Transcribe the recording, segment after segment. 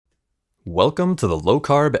Welcome to the Low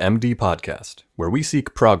Carb MD podcast, where we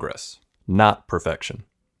seek progress, not perfection.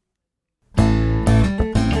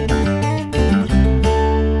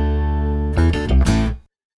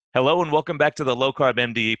 Hello and welcome back to the Low Carb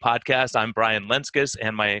MD podcast. I'm Brian Lenzkes,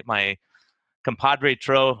 and my compadre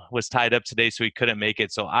Tro was tied up today, so he couldn't make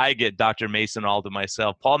it. So I get Dr. Mason all to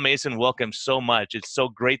myself. Paul Mason, welcome so much. It's so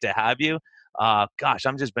great to have you. Gosh,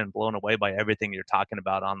 I'm just been blown away by everything you're talking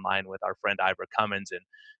about online with our friend Ivor Cummins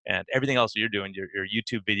and everything else you're doing, your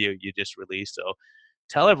YouTube video you just released. So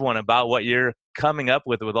tell everyone about what you're coming up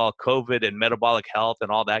with all COVID and metabolic health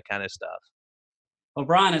and all that kind of stuff. Well,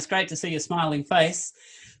 Brian, it's great to see your smiling face.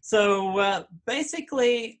 So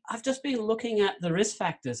basically, I've just been looking at the risk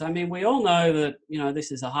factors. I mean, we all know that,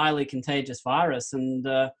 this is a highly contagious virus and,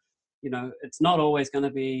 it's not always going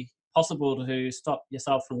to be possible to stop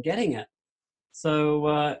yourself from getting it. So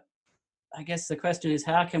I guess the question is,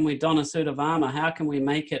 how can we don a suit of armor? How can we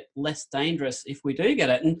make it less dangerous if we do get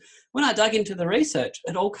it? And when I dug into the research,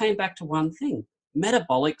 it all came back to one thing: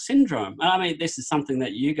 metabolic syndrome. I mean, this is something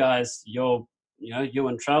that you guys, you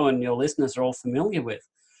and Tro and your listeners are all familiar with.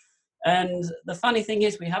 And the funny thing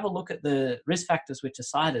is, we have a look at the risk factors which are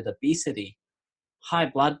cited: obesity, high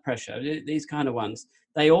blood pressure, these kind of ones.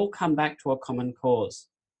 They all come back to a common cause.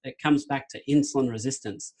 It comes back to insulin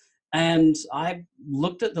resistance. And I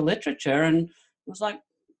looked at the literature and was like,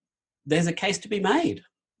 there's a case to be made.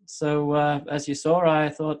 So as you saw, I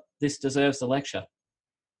thought this deserves a lecture.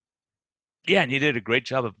 Yeah, and you did a great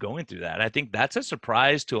job of going through that. I think that's a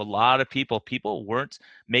surprise to a lot of people. People weren't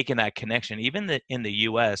making that connection. Even in the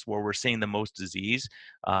U.S., where we're seeing the most disease,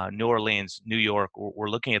 New Orleans, New York, we're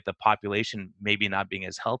looking at the population maybe not being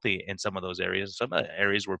as healthy in some of those areas. Some of the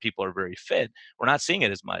areas where people are very fit, we're not seeing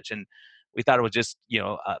it as much. And we thought it was just,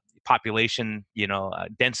 population,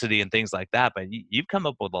 density and things like that. But you've come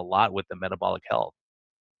up with a lot with the metabolic health.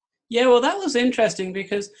 Yeah, well, that was interesting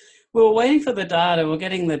because we were waiting for the data. We're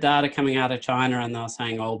getting the data coming out of China, and they were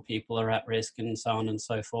saying old people are at risk and so on and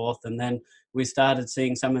so forth. And then we started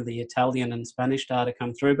seeing some of the Italian and Spanish data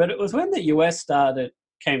come through. But it was when the US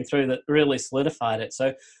came through that really solidified it.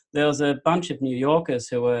 So there was a bunch of New Yorkers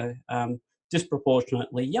who were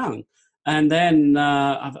disproportionately young. And then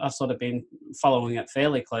I've sort of been following it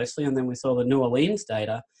fairly closely. And then we saw the New Orleans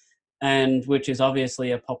data, and which is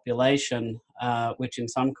obviously a population which in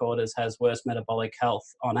some quarters has worse metabolic health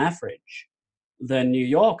on average than New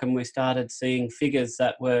York. And we started seeing figures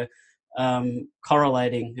that were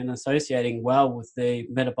correlating and associating well with the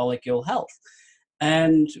metabolic ill health.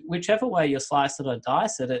 And whichever way you slice it or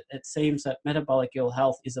dice it, it seems that metabolic ill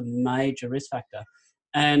health is a major risk factor.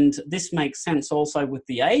 And this makes sense also with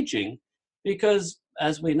the aging, because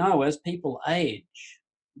as we know, as people age,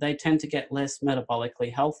 they tend to get less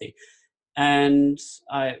metabolically healthy. And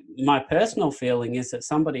my personal feeling is that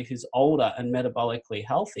somebody who's older and metabolically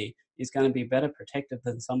healthy is going to be better protected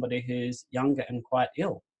than somebody who's younger and quite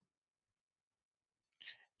ill.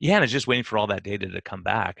 Yeah, and it's just waiting for all that data to come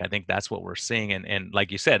back. I think that's what we're seeing. And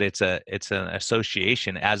like you said, it's an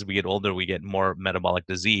association. As we get older, we get more metabolic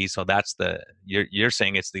disease. So that's you're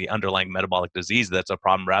saying it's the underlying metabolic disease that's a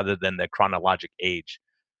problem rather than the chronologic age.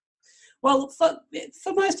 Well, for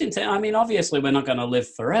most intent, I mean, obviously we're not going to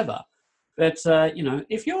live forever. But,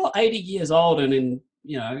 if you're 80 years old and in,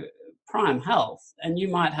 prime health, and you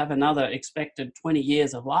might have another expected 20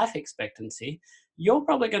 years of life expectancy, you're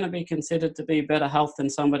probably going to be considered to be better health than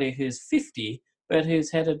somebody who's 50, but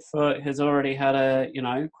has already had a,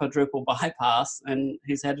 quadruple bypass and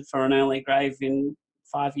who's headed for an early grave in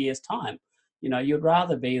 5 years' time. You'd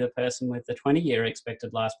rather be the person with the 20-year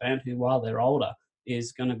expected lifespan who, while they're older,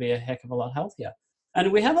 is going to be a heck of a lot healthier.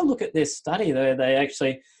 And we have a look at this study there. They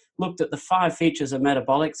actually looked at the 5 features of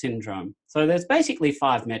metabolic syndrome. So there's basically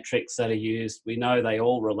 5 metrics that are used. We know they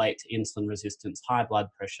all relate to insulin resistance: high blood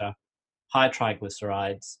pressure, high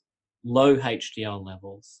triglycerides, low HDL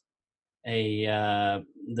levels,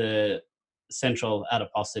 the central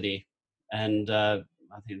adiposity, and I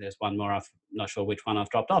think there's one more. I'm not sure which one I've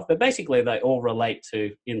dropped off, but basically they all relate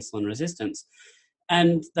to insulin resistance.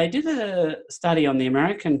 And they did a study on the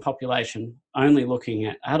American population only looking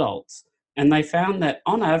at adults, and they found that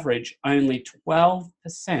on average, only 12%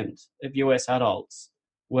 of US adults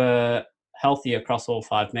were healthy across all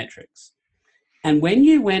 5 metrics. And when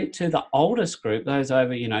you went to the oldest group, those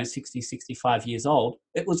over, 60, 65 years old,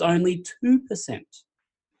 it was only 2%.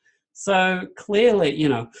 So clearly,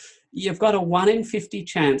 you've got a 1 in 50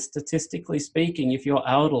 chance, statistically speaking, if you're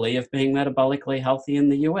elderly, of being metabolically healthy in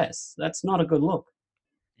the US. That's not a good look.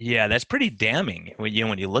 Yeah, that's pretty damning when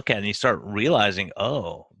you look at it and you start realizing,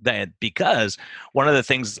 oh, that because one of the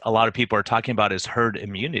things a lot of people are talking about is herd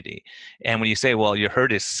immunity. And when you say, well, your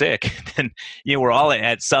herd is sick, then we're all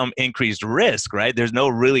at some increased risk, right? There's no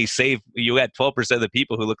really safe. You got 12% of the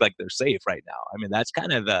people who look like they're safe right now. I mean, that's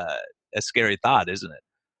kind of a scary thought, isn't it?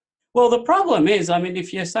 Well, the problem is, I mean,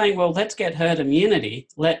 if you're saying, well, let's get herd immunity,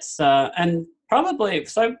 and probably,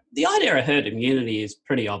 so the idea of herd immunity is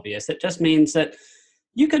pretty obvious. It just means that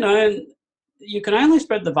you can own, you can only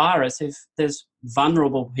spread the virus if there's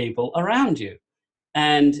vulnerable people around you.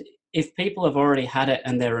 And if people have already had it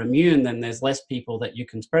and they're immune, then there's less people that you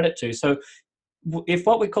can spread it to. So if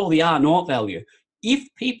what we call the R naught value, if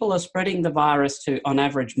people are spreading the virus to, on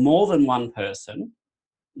average, more than one person,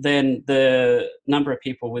 then the number of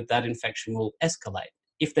people with that infection will escalate.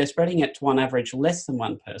 If they're spreading it to on average less than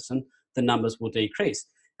one person, the numbers will decrease.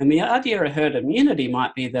 And the idea of herd immunity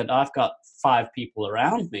might be that I've got 5 people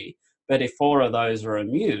around me, but if 4 of those are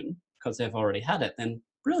immune because they've already had it, then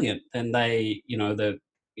brilliant. Then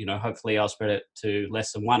hopefully I'll spread it to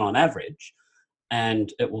less than one on average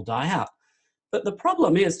and it will die out. But the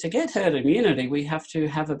problem is, to get herd immunity, we have to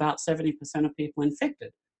have about 70% of people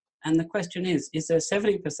infected. And the question is there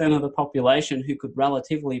 70% of the population who could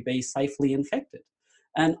relatively be safely infected?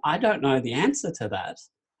 And I don't know the answer to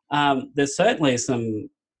that. There's certainly some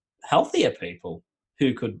healthier people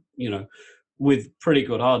who could, with pretty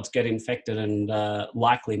good odds, get infected and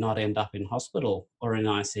likely not end up in hospital or in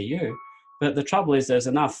ICU. But the trouble is, there's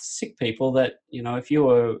enough sick people that, if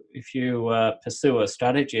you pursue a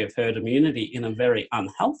strategy of herd immunity in a very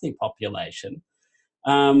unhealthy population,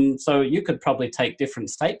 so you could probably take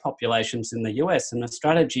different state populations in the US, and the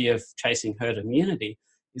strategy of chasing herd immunity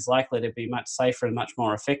is likely to be much safer and much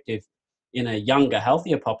more effective in a younger,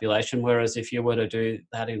 healthier population. Whereas if you were to do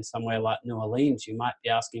that in somewhere like New Orleans, you might be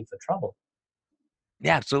asking for trouble.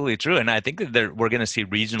 Yeah, absolutely true. And I think that we're going to see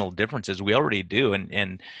regional differences. We already do.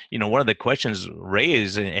 And one of the questions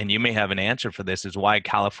raised, and you may have an answer for this, is why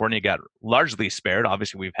California got largely spared.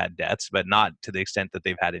 Obviously, we've had deaths, but not to the extent that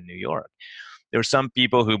they've had in New York. There are some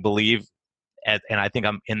people who believe, and I think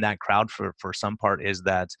I'm in that crowd for some part, is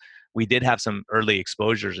that we did have some early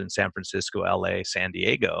exposures in San Francisco, LA, San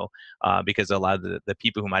Diego, because a lot of the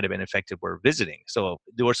people who might have been infected were visiting. So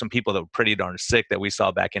there were some people that were pretty darn sick that we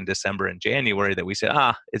saw back in December and January that we said,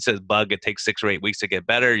 it's a bug. It takes 6 or 8 weeks to get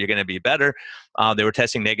better. You're going to be better. They were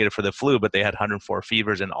testing negative for the flu, but they had 104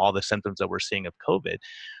 fevers and all the symptoms that we're seeing of COVID.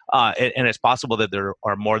 And it's possible that there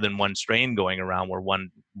are more than one strain going around, where one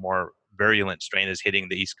more virulent strain is hitting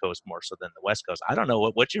the East Coast more so than the West Coast. I don't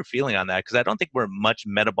know what's your feeling on that, because I don't think we're much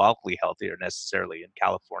metabolically healthier necessarily in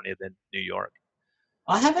California than New York.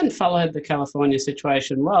 I haven't followed the California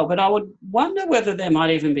situation well, but I would wonder whether there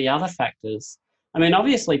might even be other factors. I mean,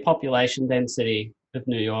 obviously, population density of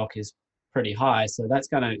New York is pretty high, so that's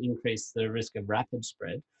going to increase the risk of rapid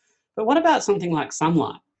spread. But what about something like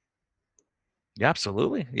sunlight? Yeah,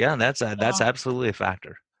 absolutely. Yeah, that's absolutely a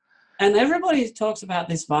factor. And everybody talks about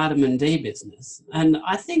this vitamin D business, and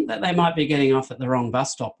I think that they might be getting off at the wrong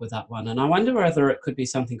bus stop with that one. And I wonder whether it could be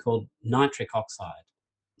something called nitric oxide.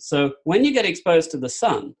 So when you get exposed to the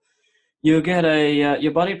sun, you get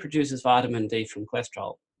your body produces vitamin D from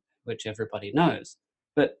cholesterol, which everybody knows.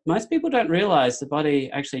 But most people don't realize the body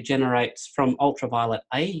actually generates from ultraviolet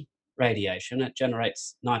A radiation. It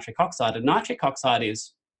generates nitric oxide, and nitric oxide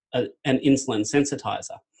is an insulin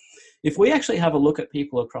sensitizer. If we actually have a look at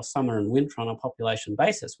people across summer and winter on a population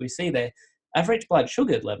basis, we see their average blood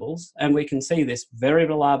sugar levels, and we can see this very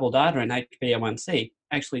reliable data in HbA1c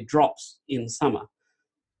actually drops in summer.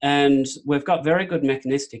 And we've got very good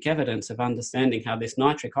mechanistic evidence of understanding how this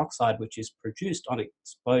nitric oxide, which is produced on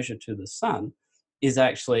exposure to the sun, is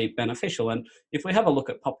actually beneficial. And if we have a look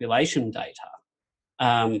at population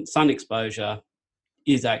data, sun exposure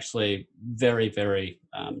is actually very, very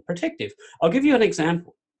protective. I'll give you an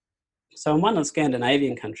example. So in one of the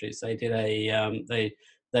Scandinavian countries, they did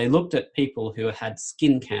they looked at people who had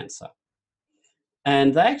skin cancer,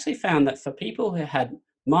 and they actually found that for people who had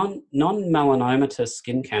non-melanomatous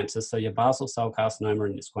skin cancer, so your basal cell carcinoma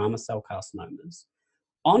and your squamous cell carcinomas,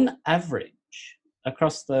 on average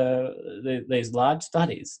across these large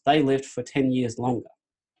studies, they lived for 10 years longer.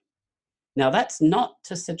 Now, that's not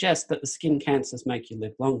to suggest that the skin cancers make you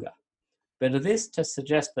live longer, but it is to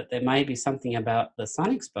suggest that there may be something about the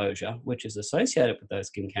sun exposure which is associated with those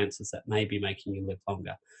skin cancers that may be making you live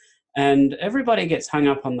longer. And everybody gets hung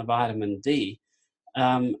up on the vitamin D.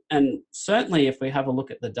 And certainly if we have a look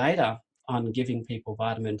at the data on giving people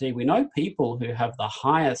vitamin D, we know people who have the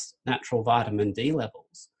highest natural vitamin D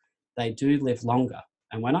levels, they do live longer.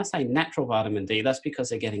 And when I say natural vitamin D, that's because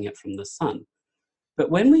they're getting it from the sun. But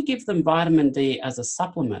when we give them vitamin D as a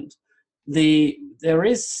supplement, there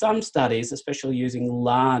is some studies, especially using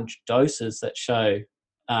large doses, that show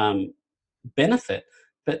benefit,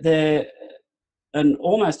 but they're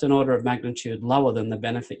almost an order of magnitude lower than the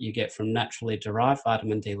benefit you get from naturally derived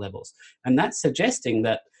vitamin D levels. And that's suggesting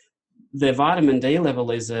that the vitamin D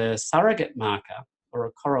level is a surrogate marker or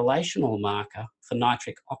a correlational marker for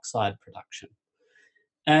nitric oxide production.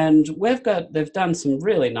 And they've done some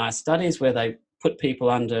really nice studies where they put people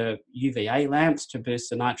under UVA lamps to boost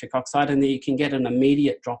the nitric oxide, and then you can get an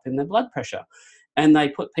immediate drop in their blood pressure. And they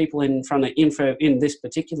put people in front of in this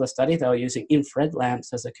particular study, they were using infrared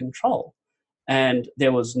lamps as a control. And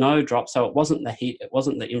there was no drop. So it wasn't the heat, it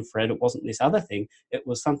wasn't the infrared, it wasn't this other thing. It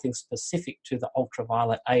was something specific to the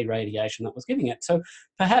ultraviolet A radiation that was giving it. So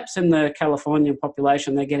perhaps in the Californian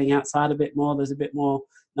population, they're getting outside a bit more. There's a bit more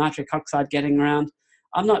nitric oxide getting around.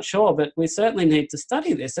 I'm not sure, but we certainly need to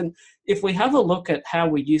study this. And if we have a look at how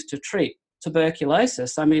we used to treat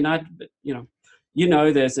tuberculosis, I mean,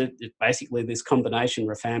 there's basically this combination,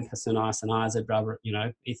 rifampicin, isoniazid,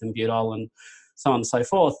 ethambutol, and so on and so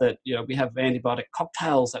forth, that, we have antibiotic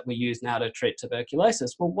cocktails that we use now to treat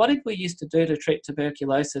tuberculosis. Well, what did we used to do to treat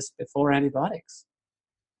tuberculosis before antibiotics?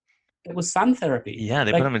 It was sun therapy. Yeah,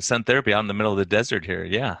 they put them in sun therapy out in the middle of the desert here.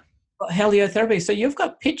 Yeah. Heliotherapy. So you've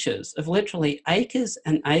got pictures of literally acres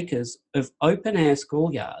and acres of open air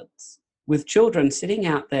schoolyards with children sitting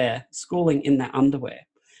out there schooling in their underwear.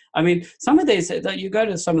 I mean, some of these, you go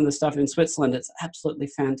to some of the stuff in Switzerland, it's absolutely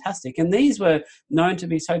fantastic. And ththese were known to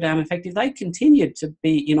be so damn effective. They continued to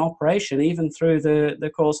be in operation even through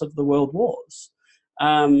the course of the world wars.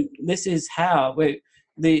 This is how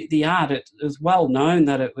the art, it is well known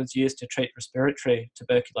that it was used to treat respiratory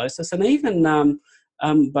tuberculosis, and even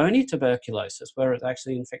bony tuberculosis, where it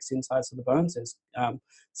actually infects the insides of the bones. There's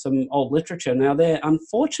some old literature. Now,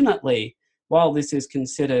 unfortunately, while this is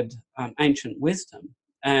considered ancient wisdom,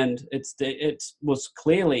 and it was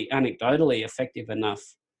clearly anecdotally effective enough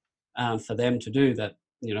for them to do that,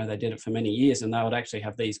 they did it for many years, and they would actually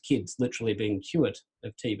have these kids literally being cured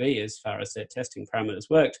of TB as far as their testing parameters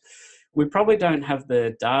worked. We probably don't have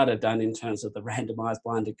the data done in terms of the randomized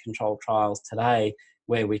blinded controlled trials today,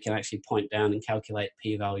 where we can actually point down and calculate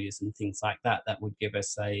p-values and things like that. That would give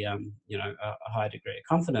us a high degree of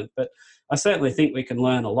confidence. But I certainly think we can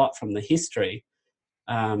learn a lot from the history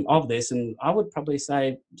of this. And I would probably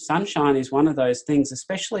say sunshine is one of those things,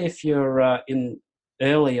 especially if you're in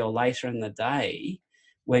early or later in the day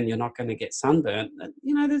when you're not going to get sunburnt.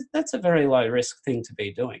 That's a very low risk thing to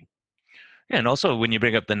be doing. Yeah, and also when you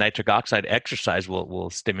bring up the nitric oxide, exercise will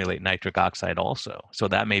stimulate nitric oxide also. So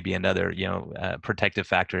that may be another, protective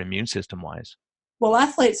factor immune system wise. Well,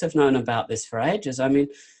 athletes have known about this for ages. I mean,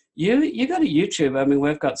 you go to YouTube. I mean,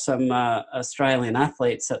 we've got some Australian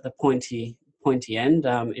athletes at the pointy end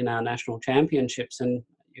in our national championships, and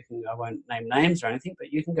I won't name names or anything,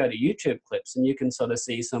 but you can go to YouTube clips and you can sort of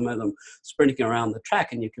see some of them sprinting around the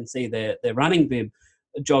track, and you can see their running bib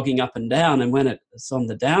jogging up and down, and when it's on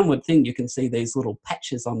the downward thing, you can see these little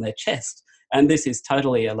patches on their chest, and this is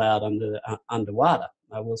totally allowed underwater,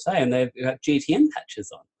 I will say, and they've got GTN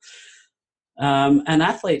patches on. And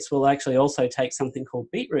athletes will actually also take something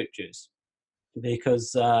called beetroot juice,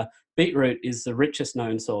 because beetroot is the richest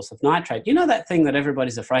known source of nitrate. You know that thing that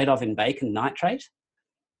everybody's afraid of in bacon, nitrate?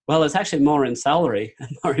 Well, it's actually more in celery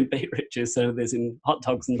and more in beetroot juice than there's in hot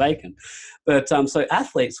dogs and bacon. But so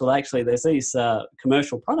athletes will actually, there's these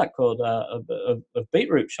commercial product called of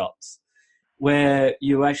beetroot shots, where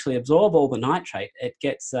you actually absorb all the nitrate. It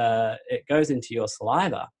goes into your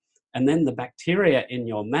saliva, and then the bacteria in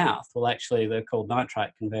your mouth will actually, they're called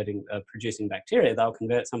nitrite producing bacteria. They'll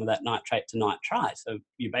convert some of that nitrate to nitrite. So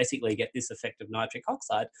you basically get this effect of nitric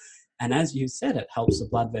oxide. And as you said, it helps the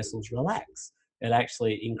blood vessels relax. It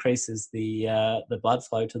actually increases the blood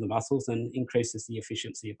flow to the muscles and increases the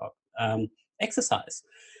efficiency of exercise.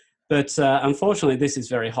 But unfortunately, this is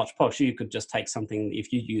very hodgepodge. You could just take something,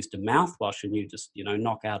 if you used a mouthwash and you just,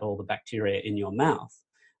 knock out all the bacteria in your mouth,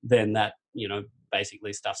 then that,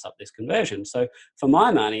 basically stuffs up this conversion. So for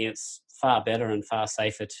my money, it's far better and far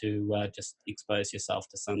safer to just expose yourself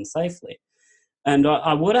to sun safely. And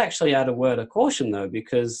I would actually add a word of caution, though,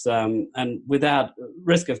 because, and without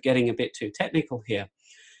risk of getting a bit too technical here,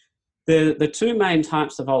 the two main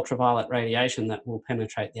types of ultraviolet radiation that will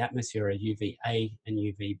penetrate the atmosphere are UVA and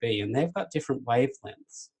UVB, and they've got different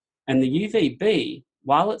wavelengths. And the UVB,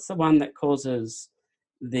 while it's the one that causes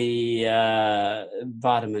the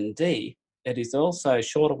vitamin D, it is also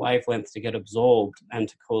shorter wavelength to get absorbed and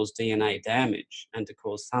to cause DNA damage and to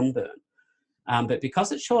cause sunburn. But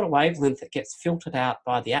because it's shorter wavelength, it gets filtered out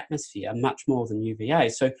by the atmosphere much more than UVA.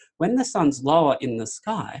 So when the sun's lower in the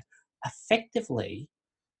sky, effectively,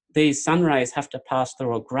 these sun rays have to pass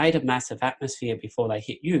through a greater mass of atmosphere before they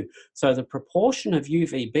hit you. So the proportion of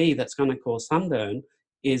UVB that's going to cause sunburn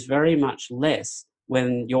is very much less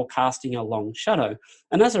when you're casting a long shadow.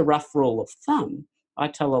 And as a rough rule of thumb, I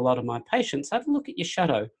tell a lot of my patients, have a look at your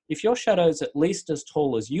shadow. If your shadow's at least as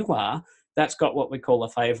tall as you are, that's got what we call a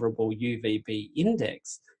favorable UVB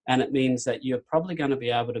index. And it means that you're probably going to be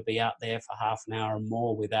able to be out there for half an hour or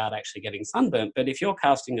more without actually getting sunburnt. But if you're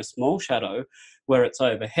casting a small shadow where it's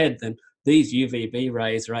overhead, then these UVB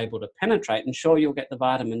rays are able to penetrate. And sure, you'll get the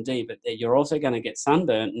vitamin D, but you're also going to get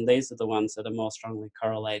sunburnt. And these are the ones that are more strongly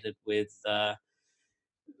correlated with the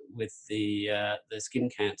skin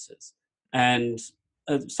cancers. And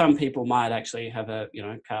some people might actually have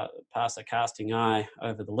pass a casting eye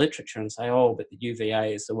over the literature and say, oh, but the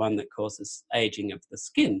UVA is the one that causes aging of the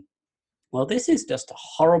skin. Well, this is just a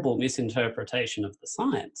horrible misinterpretation of the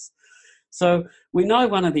science. So we know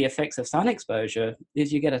one of the effects of sun exposure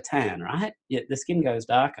is you get a tan, right? The skin goes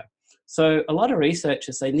darker. So a lot of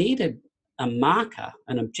researchers, they needed a marker,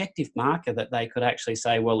 an objective marker that they could actually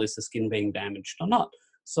say, well, is the skin being damaged or not?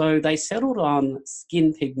 So they settled on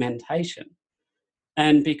skin pigmentation.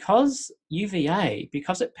 And because UVA,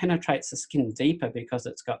 because it penetrates the skin deeper, because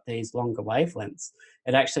it's got these longer wavelengths,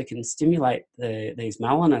 it actually can stimulate these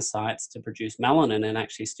melanocytes to produce melanin and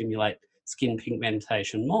actually stimulate skin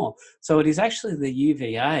pigmentation more. So it is actually the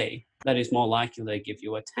UVA that is more likely to give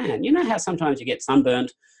you a tan. You know how sometimes you get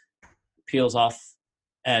sunburned, peels off,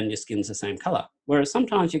 and your skin's the same color. Whereas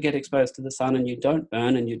sometimes you get exposed to the sun and you don't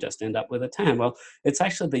burn and you just end up with a tan. Well, it's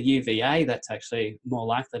actually the UVA that's actually more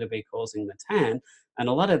likely to be causing the tan. And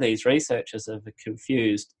a lot of these researchers have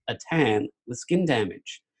confused a tan with skin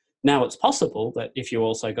damage. Now, it's possible that if you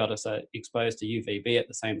also got exposed to UVB at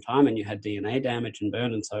the same time and you had DNA damage and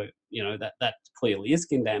burn, and so, that clearly is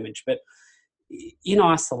skin damage. But in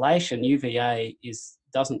isolation, UVA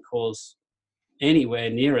doesn't cause anywhere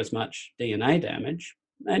near as much DNA damage,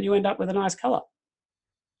 and you end up with a nice color.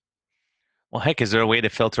 Well, heck, is there a way to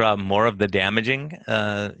filter out more of the damaging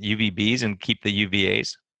UVBs and keep the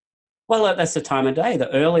UVAs? Well, that's the time of day.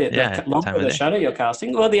 The earlier, the longer the shadow you're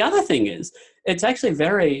casting. Well, the other thing is, it's actually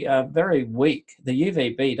very, very weak. The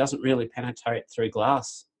UVB doesn't really penetrate through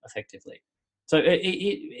glass effectively, so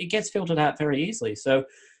it gets filtered out very easily. So,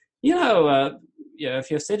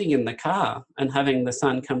 if you're sitting in the car and having the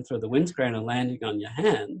sun come through the windscreen and landing on your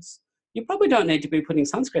hands, you probably don't need to be putting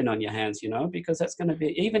sunscreen on your hands, because that's going to be,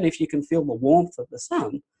 even if you can feel the warmth of the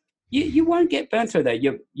sun, you won't get burnt through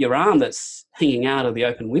there. Your arm that's hanging out of the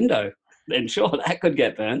open window, then sure, that could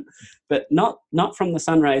get burnt, but not from the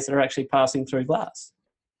sun rays that are actually passing through glass.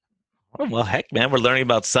 Oh, well, heck, man, we're learning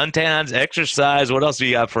about suntans, exercise. What else do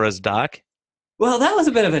you got for us, Doc? Well, that was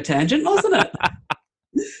a bit of a tangent, wasn't it?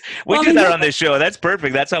 We do that on this show. That's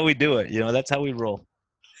perfect. That's how we do it. That's how we roll.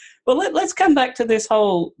 Well, let's come back to this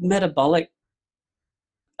whole metabolic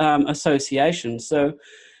association, so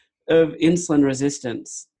of insulin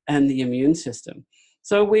resistance and the immune system.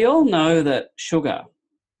 So we all know that sugar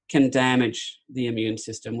can damage the immune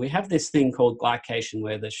system. We have this thing called glycation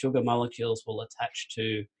where the sugar molecules will attach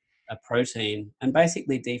to a protein and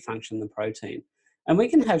basically defunction the protein. And we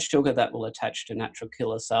can have sugar that will attach to natural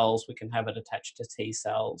killer cells. We can have it attached to T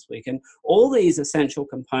cells. All these essential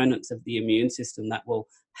components of the immune system that will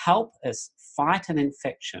help us fight an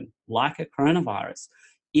infection like a coronavirus.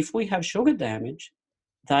 If we have sugar damage,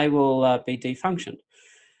 they will be defunctioned.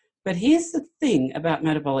 But here's the thing about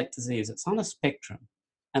metabolic disease. It's on a spectrum.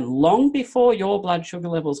 And long before your blood sugar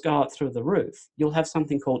levels go up through the roof, you'll have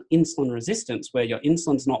something called insulin resistance, where your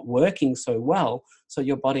insulin's not working so well, so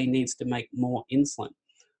your body needs to make more insulin.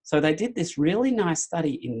 So they did this really nice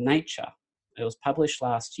study in Nature. It was published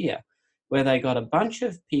last year, where they got a bunch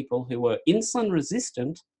of people who were insulin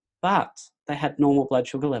resistant, but they had normal blood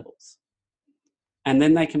sugar levels. And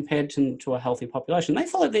then they compared them to a healthy population. They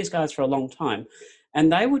followed these guys for a long time, and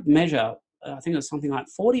they would measure, I think it was something like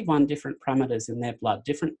 41 different parameters in their blood,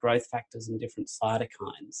 different growth factors and different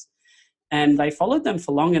cytokines. And they followed them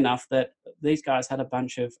for long enough that these guys had a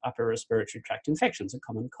bunch of upper respiratory tract infections, a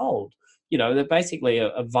common cold. They're basically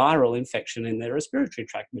a viral infection in their respiratory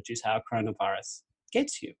tract, which is how coronavirus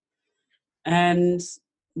gets you. And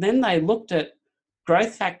then they looked at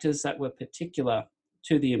growth factors that were particular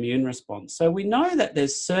to the immune response. So we know that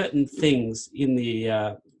there's certain things in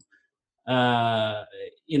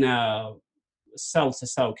our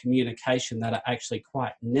cell-to-cell communication that are actually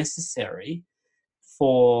quite necessary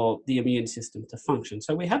for the immune system to function.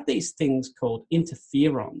 So we have these things called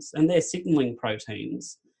interferons, and they're signaling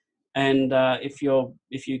proteins And if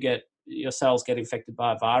you get your cells get infected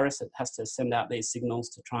by a virus, it has to send out these signals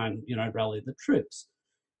to try and rally the troops.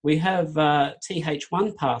 We have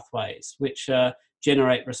Th1 pathways, which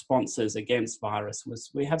generate responses against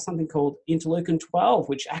viruses. We have something called interleukin 12,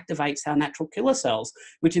 which activates our natural killer cells,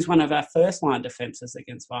 which is one of our first line defenses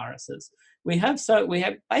against viruses. We have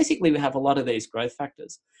a lot of these growth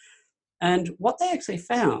factors. And what they actually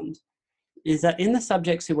found is that in the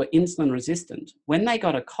subjects who were insulin resistant, when they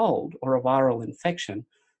got a cold or a viral infection,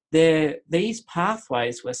 these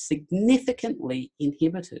pathways were significantly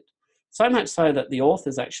inhibited. So much so that the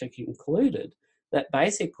authors actually concluded that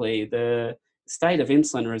basically the state of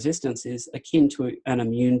insulin resistance is akin to an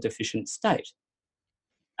immune deficient state.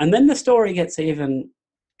 And then the story gets even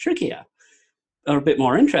trickier, or a bit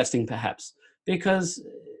more interesting perhaps, because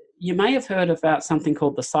you may have heard about something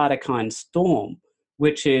called the cytokine storm,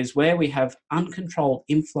 which is where we have uncontrolled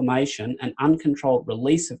inflammation and uncontrolled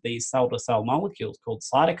release of these cell-to-cell molecules called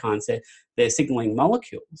cytokines. They're signaling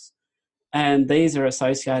molecules. And these are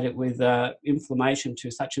associated with inflammation to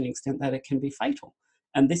such an extent that it can be fatal.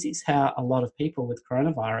 And this is how a lot of people with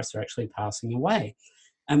coronavirus are actually passing away.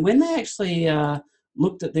 And when they actually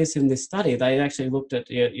looked at this in this study, they actually looked at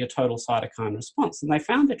your total cytokine response. And they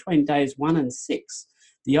found between days 1 and 6,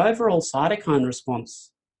 the overall cytokine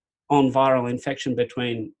response on viral infection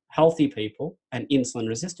between healthy people and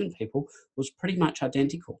insulin-resistant people was pretty much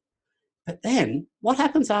identical. But then what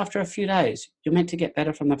happens after a few days? You're meant to get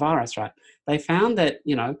better from the virus, right? They found that,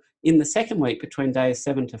 in the second week between days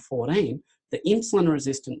 7 to 14, the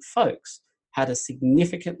insulin-resistant folks had a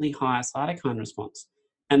significantly higher cytokine response.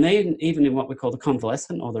 And then even in what we call the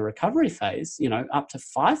convalescent or the recovery phase, up to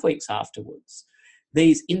 5 weeks afterwards,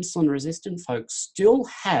 these insulin-resistant folks still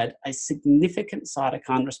had a significant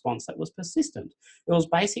cytokine response that was persistent. It was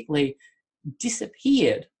basically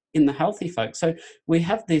disappeared in the healthy folks. So we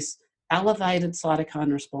have this elevated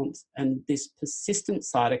cytokine response and this persistent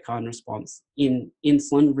cytokine response in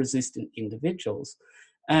insulin-resistant individuals.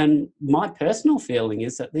 And my personal feeling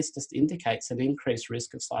is that this just indicates an increased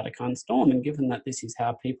risk of cytokine storm. And given that this is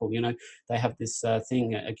how people, they have this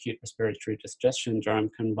thing, acute respiratory distress syndrome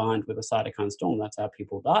combined with a cytokine storm, that's how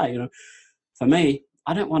people die. For me,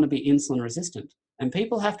 I don't want to be insulin resistant. And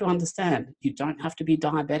people have to understand you don't have to be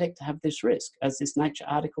diabetic to have this risk. As this Nature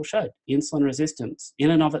article showed, insulin resistance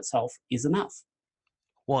in and of itself is enough.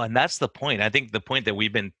 Well, and that's the point. I think the point that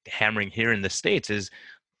we've been hammering here in the States is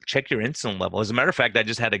check your insulin level. As a matter of fact, I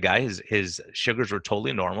just had a guy, his sugars were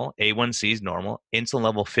totally normal, A1C is normal, insulin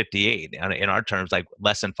level 58. And in our terms, like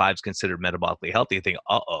less than 5 is considered metabolically healthy. You think,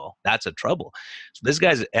 that's a trouble. So this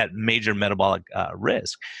guy's at major metabolic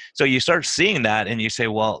risk. So you start seeing that and you say,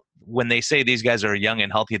 well, when they say these guys are young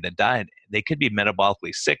and healthy that died, they could be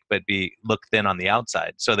metabolically sick, but look thin on the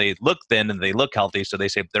outside. So they look thin and they look healthy. So they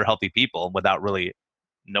say they're healthy people without really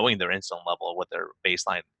knowing their insulin level, what their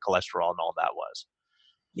baseline cholesterol and all that was.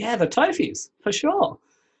 Yeah, the tofies, for sure.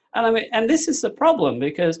 And this is the problem,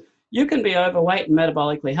 because you can be overweight and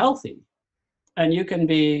metabolically healthy, and you can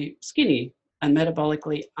be skinny and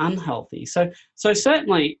metabolically unhealthy. So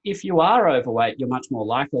certainly, if you are overweight, you're much more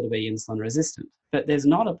likely to be insulin resistant. But there's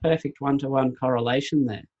not a perfect one-to-one correlation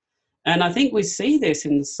there. And I think we see this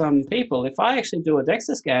in some people. If I actually do a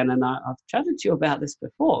DEXA scan, and I've chatted to you about this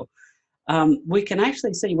before, we can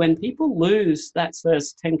actually see when people lose that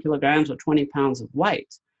first 10 kilograms or 20 pounds of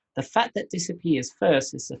weight, the fat that disappears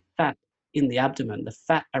first is the fat in the abdomen, the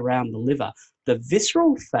fat around the liver, the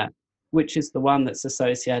visceral fat, which is the one that's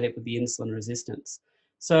associated with the insulin resistance.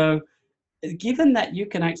 So given that you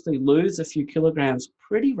can actually lose a few kilograms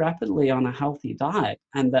pretty rapidly on a healthy diet,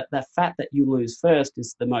 and that the fat that you lose first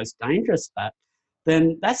is the most dangerous fat,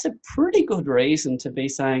 then that's a pretty good reason to be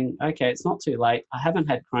saying, okay, it's not too late. I haven't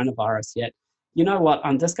had coronavirus yet. You know what?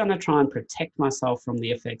 I'm just going to try and protect myself from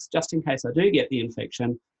the effects. Just in case I do get the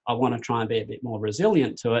infection, I want to try and be a bit more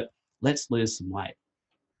resilient to it. Let's lose some weight.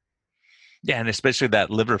 Yeah, and especially that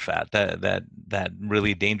liver fat, that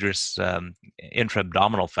really dangerous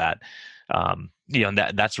intra-abdominal fat.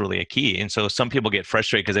 That's really a key. And so some people get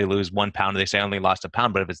frustrated because they lose 1 pound and they say I only lost a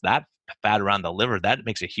pound. But if it's that fat around the liver, that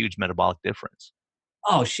makes a huge metabolic difference.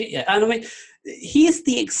 Oh, shit. Yeah. And here's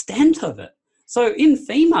the extent of it. So in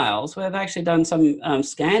females, we've actually done some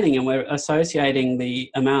scanning, and we're associating the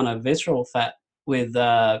amount of visceral fat with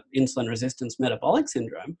insulin resistance metabolic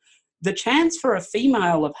syndrome. The chance for a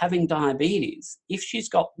female of having diabetes, if she's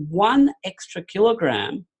got 1 extra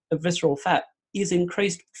kilogram of visceral fat, is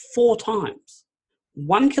increased 4 times.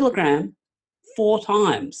 1 kilogram, 4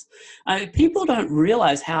 times. People don't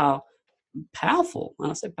realize how powerful,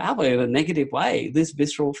 and I say powerful in a negative way, this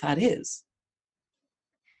visceral fat is.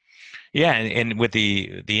 Yeah, and with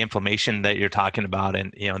the inflammation that you're talking about,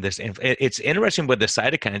 and it's interesting with the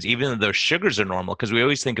cytokines, even though their sugars are normal, because we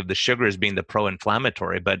always think of the sugar as being the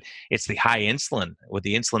pro-inflammatory, but it's the high insulin with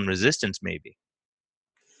the insulin resistance, maybe.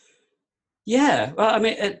 Yeah, well, I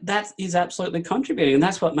mean, that is absolutely contributing, and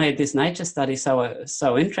that's what made this Nature study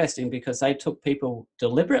so interesting, because they took people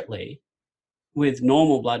deliberately with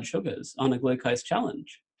normal blood sugars on a glucose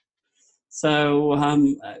challenge. So,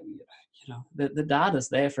 the data's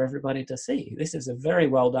there for everybody to see. This is a very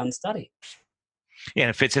well done study. Yeah, and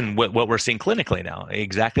it fits in what we're seeing clinically now.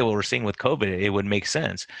 Exactly what we're seeing with COVID. It would make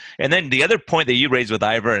sense. And then the other point that you raised with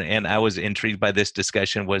Ivor, and I was intrigued by this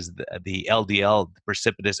discussion, was the LDL, the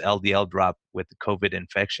precipitous LDL drop with the COVID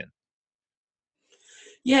infection.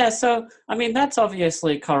 Yeah, so I mean that's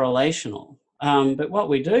obviously correlational. But what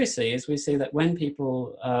we do see is we see that when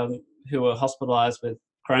people who are hospitalized with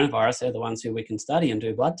coronavirus, they're the ones who we can study and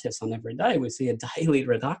do blood tests on every day, we see a daily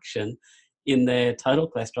reduction in their total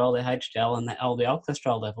cholesterol, their HDL and their LDL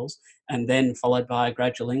cholesterol levels, and then followed by a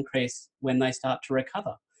gradual increase when they start to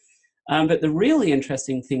recover. But the really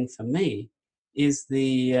interesting thing for me is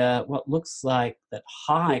the what looks like that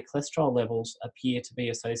high cholesterol levels appear to be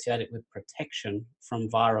associated with protection from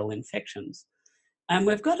viral infections. And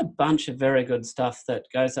we've got a bunch of very good stuff that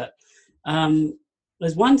goes at.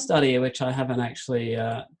 There's one study which I haven't actually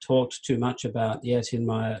talked too much about yet in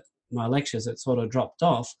my lectures. It sort of dropped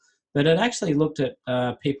off, but it actually looked at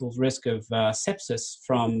people's risk of sepsis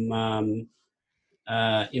from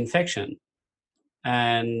infection.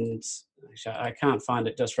 And I can't find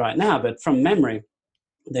it just right now, but from memory,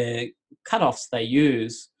 the cutoffs they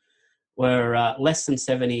use were less than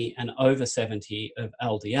 70 and over 70 of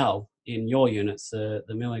LDL in your units, the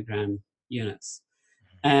milligram units.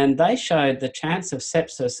 And they showed the chance of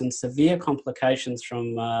sepsis and severe complications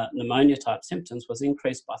from pneumonia type symptoms was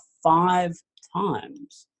increased by 5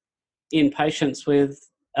 times in patients with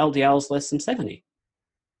LDLs less than 70.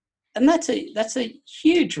 And that's a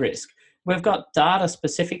huge risk. We've got data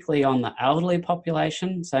specifically on the elderly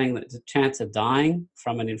population saying that the chance of dying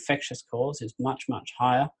from an infectious cause is much, much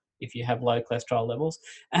higher if you have low cholesterol levels.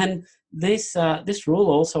 And this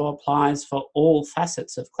rule also applies for all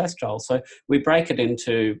facets of cholesterol. So we break it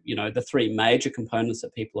into, the 3 major components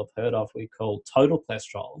that people have heard of. We call total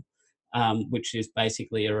cholesterol, which is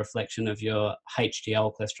basically a reflection of your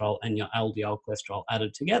HDL cholesterol and your LDL cholesterol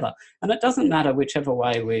added together. And it doesn't matter whichever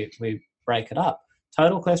way we break it up.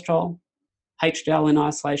 Total cholesterol, HDL in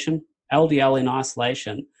isolation, LDL in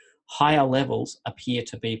isolation, higher levels appear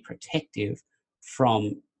to be protective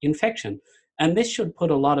from infection. And this should put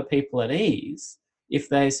a lot of people at ease if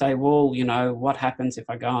they say, well, what happens if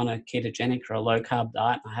I go on a ketogenic or a low-carb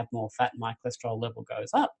diet and I have more fat and my cholesterol level goes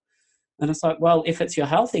up? And it's like, well, if it's your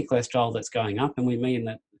healthy cholesterol that's going up, and we mean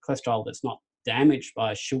that cholesterol that's not damaged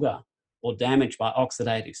by sugar or damaged by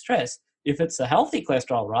oxidative stress, if it's a healthy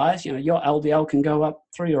cholesterol rise, your LDL can go up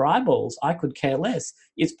through your eyeballs. I could care less.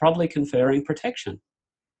 It's probably conferring protection.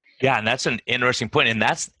 Yeah, and that's an interesting point. And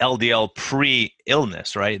that's LDL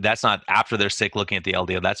pre-illness, right? That's not after they're sick looking at the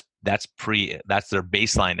LDL. That's their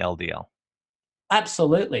baseline LDL.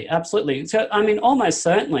 Absolutely, absolutely. So, I mean, almost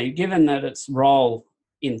certainly, given that its role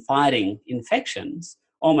in fighting infections,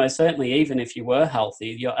 almost certainly, even if you were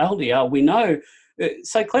healthy, your LDL, we know,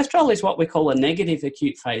 so cholesterol is what we call a negative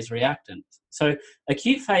acute phase reactant. So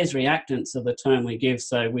acute phase reactants are the term we give,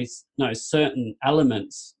 so we know certain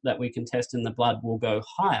elements that we can test in the blood will go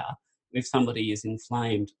higher if somebody is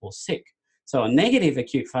inflamed or sick. So a negative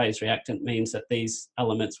acute phase reactant means that these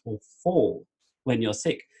elements will fall when you're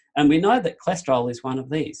sick. And we know that cholesterol is one of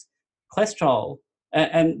these. Cholesterol,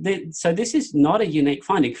 so this is not a unique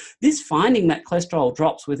finding. This finding that cholesterol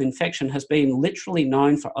drops with infection has been literally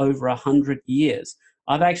known for over 100 years.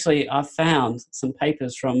 I've found some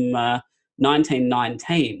papers from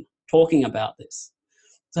 1919 talking about this.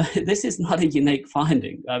 So this is not a unique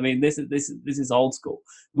finding. I mean, this is old school.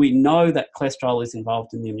 We know that cholesterol is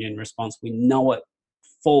involved in the immune response. We know it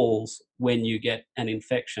falls when you get an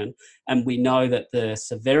infection, and we know that the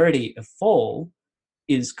severity of fall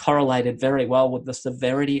is correlated very well with the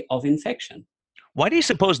severity of infection. Why do you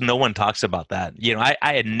suppose no one talks about that?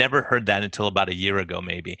 I had never heard that until about a year ago,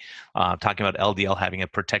 maybe, talking about LDL having a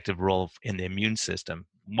protective role in the immune system.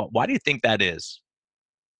 Why do you think that is?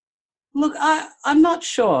 Look, I'm not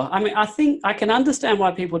sure. I mean, I think I can understand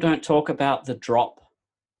why people don't talk about the drop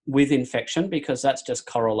with infection, because that's just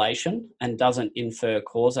correlation and doesn't infer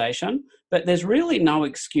causation. But there's really no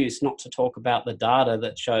excuse not to talk about the data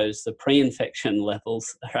that shows the pre-infection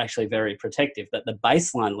levels are actually very protective, that the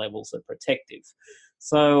baseline levels are protective.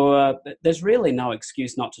 So there's really no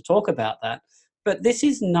excuse not to talk about that. But this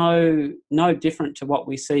is no different to what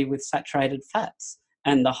we see with saturated fats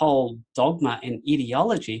and the whole dogma and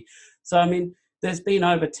ideology. So, I mean, there's been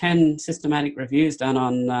over 10 systematic reviews done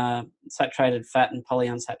on saturated fat and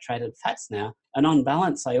polyunsaturated fats now, and on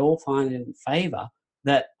balance, they all find in favour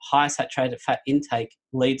that high saturated fat intake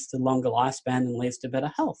leads to longer lifespan and leads to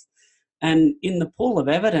better health. And in the pool of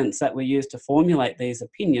evidence that we use to formulate these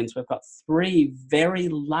opinions, we've got 3 very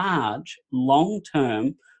large,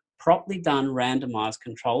 long-term, properly done randomized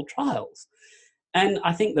controlled trials. And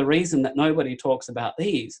I think the reason that nobody talks about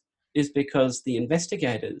these is because the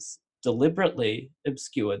investigators deliberately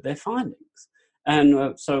obscured their findings.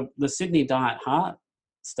 And so the Sydney Diet Heart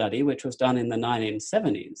study, which was done in the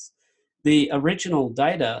 1970s, the original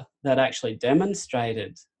data that actually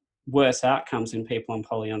demonstrated worse outcomes in people on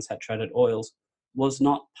polyunsaturated oils was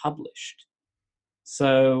not published.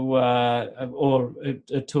 So,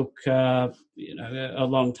 it took a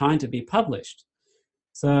long time to be published.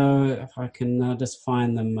 So, if I can just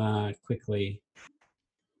find them quickly.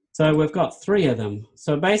 So we've got 3 of them.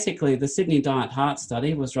 So basically, the Sydney Diet Heart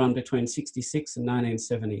study was run between 1966 and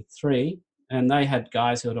 1973, and they had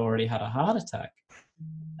guys who had already had a heart attack.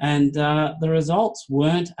 And the results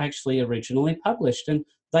weren't actually originally published, and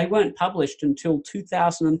they weren't published until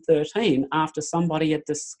 2013 after somebody had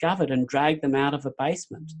discovered and dragged them out of a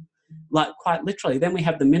basement, like quite literally. Then we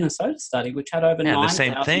have the Minnesota study, which had over 9,000. The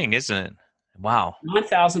same thing, isn't it? Wow.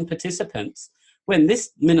 9,000 participants. When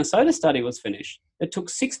this Minnesota study was finished, it took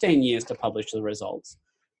 16 years to publish the results.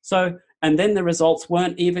 So, and then the results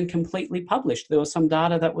weren't even completely published. There was some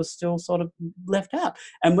data that was still sort of left out.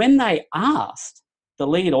 And when they asked the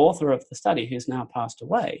lead author of the study, who's now passed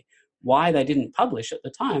away, why they didn't publish at the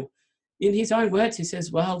time, in his own words, he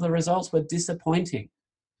says, well, the results were disappointing.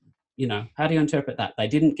 How do you interpret that? They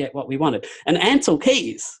didn't get what we wanted. And Ansel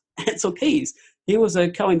Keys, he was a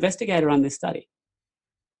co-investigator on this study.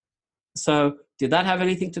 So did that have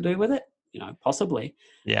anything to do with it? Possibly.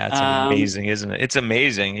 Yeah, it's amazing, isn't it? It's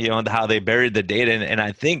amazing, how they buried the data. And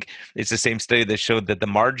I think it's the same study that showed that the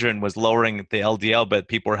margarine was lowering the LDL, but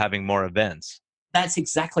people were having more events. That's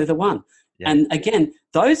exactly the one. Yeah. And again,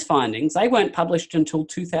 those findings, they weren't published until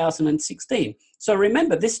 2016. So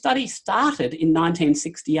remember, this study started in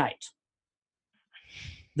 1968.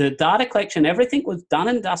 The data collection, everything was done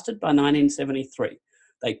and dusted by 1973.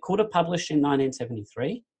 They could have published in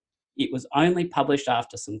 1973. It was only published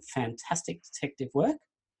after some fantastic detective work.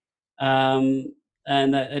 And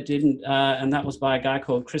it didn't, and that was by a guy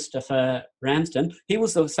called Christopher Ramsden. He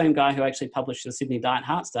was the same guy who actually published the Sydney Diet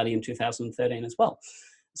Heart study in 2013 as well.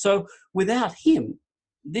 So without him,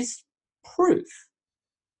 this proof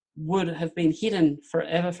would have been hidden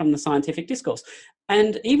forever from the scientific discourse.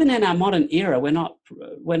 And even in our modern era, we're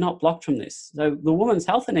not blocked from this. So the Women's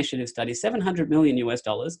Health Initiative study, $700 million US,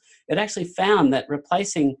 it actually found that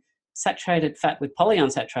replacing saturated fat with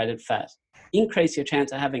polyunsaturated fat increase your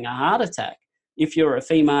chance of having a heart attack if you're a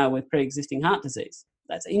female with pre-existing heart disease.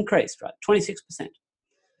 That's increased, right? 26%.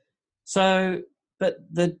 So, but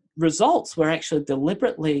the results were actually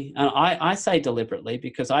deliberately, and I say deliberately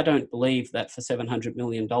because I don't believe that for $700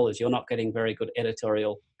 million, you're not getting very good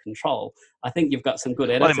editorial control. I think you've got some good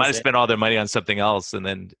editors. Well, they might have spent all their money on something else and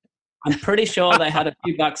then... I'm pretty sure they had a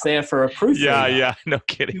few bucks there for a proofreader. Yeah, no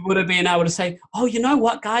kidding. You would have been able to say, oh, you know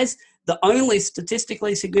what, guys? The only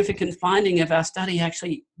statistically significant finding of our study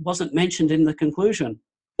actually wasn't mentioned in the conclusion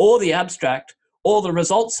or the abstract or the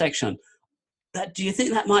results section. Do you think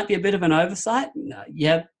that might be a bit of an oversight? No,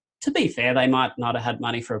 yeah, to be fair, they might not have had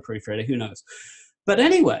money for a proofreader. Who knows? But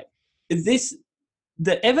anyway,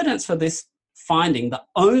 the evidence for this finding, the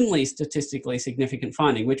only statistically significant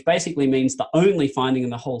finding, which basically means the only finding in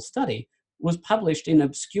the whole study, was published in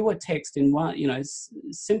obscure text in one,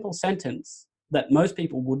 simple sentence that most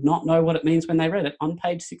people would not know what it means when they read it, on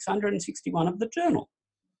page 661 of the journal.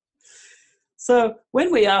 So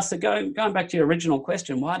when we ask, going back to your original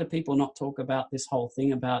question, why do people not talk about this whole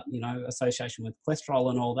thing about, association with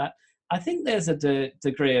cholesterol and all that? I think there's a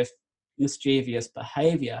degree of mischievous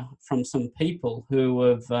behavior from some people who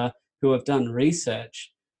have done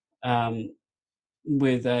research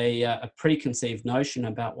with a preconceived notion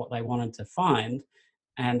about what they wanted to find.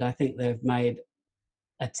 And I think they've made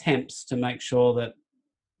attempts to make sure that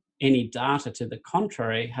any data to the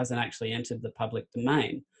contrary hasn't actually entered the public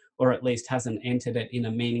domain, or at least hasn't entered it in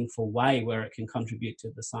a meaningful way where it can contribute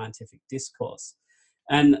to the scientific discourse.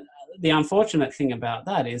 And the unfortunate thing about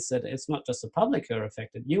that is that it's not just the public who are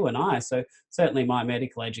affected, you and I. So certainly my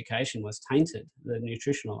medical education was tainted. The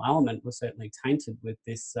nutritional element was certainly tainted with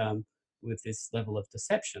this level of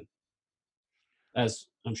deception. as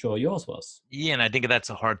I'm sure yours was. Yeah, and I think that's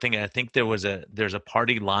a hard thing. I think there's a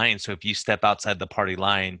party line. So if you step outside the party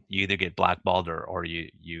line, you either get blackballed or you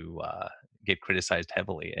get criticized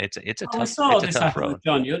heavily. It's a Oh, we tough saw it's a this tough happen road. with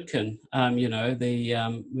John Yudkin.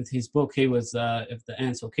 With his book, he was of the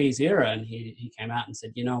Ansel Keys era, and he came out and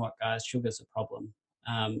said, you know what, guys, sugar's a problem.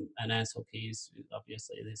 And Ansel Keys,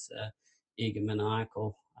 obviously this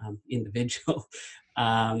egomaniacal individual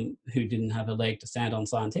who didn't have a leg to stand on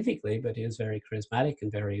scientifically, but he was very charismatic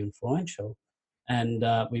and very influential. And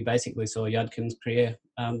we basically saw Yudkin's career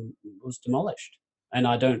was demolished. And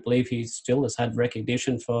I don't believe he still has had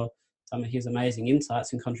recognition for some of his amazing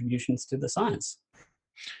insights and contributions to the science.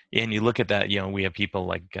 And you look at that, we have people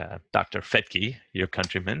like Dr. Fetke, your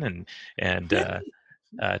countryman, and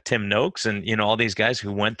Yeah. Tim Noakes, and all these guys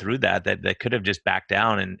who went through that could have just backed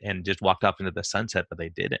down and just walked off into the sunset, but they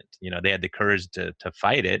didn't. They had the courage to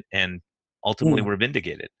fight it, and ultimately were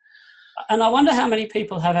vindicated. And I wonder how many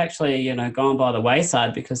people have actually, gone by the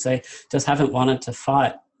wayside because they just haven't wanted to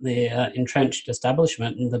fight the entrenched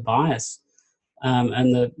establishment and the bias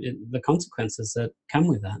and the consequences that come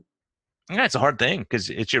with that. Yeah, it's a hard thing because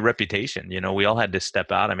it's your reputation. We all had to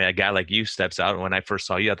step out. I mean, a guy like you steps out. When I first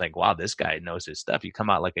saw you, I think, wow, this guy knows his stuff. You come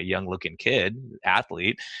out like a young looking kid,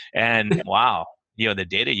 athlete, and wow, the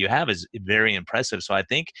data you have is very impressive. So I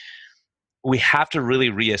think we have to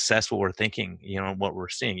really reassess what we're thinking, what we're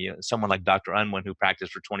seeing. Someone like Dr. Unwin, who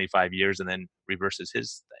practiced for 25 years and then reverses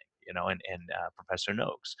his thing, and Professor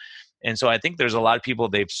Noakes. And so I think there's a lot of people,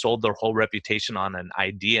 they've sold their whole reputation on an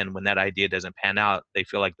idea. And when that idea doesn't pan out, they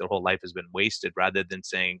feel like their whole life has been wasted, rather than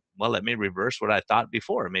saying, well, let me reverse what I thought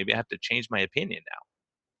before. Maybe I have to change my opinion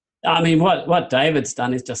now. I mean, what David's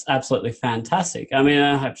done is just absolutely fantastic. I mean,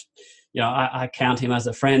 I count him as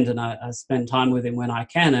a friend, and I spend time with him when I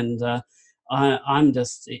can. And I'm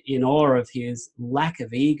just in awe of his lack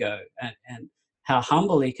of ego and how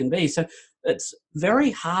humble he can be. So it's very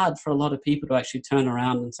hard for a lot of people to actually turn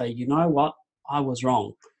around and say, you know what, I was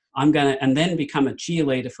wrong. And then become a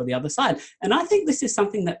cheerleader for the other side. And I think this is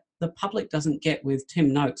something that the public doesn't get with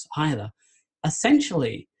Tim Noakes either.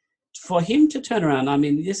 Essentially, for him to turn around, I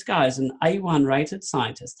mean, this guy is an A1 rated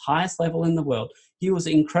scientist, highest level in the world. He was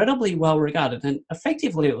incredibly well regarded. And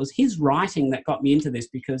effectively, it was his writing that got me into this,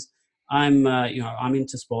 because I'm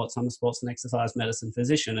into sports. I'm a sports and exercise medicine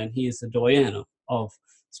physician, and he is the doyen of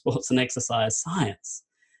sports and exercise science.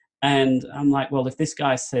 And I'm like, well, if this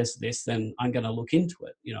guy says this, then I'm going to look into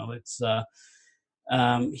it.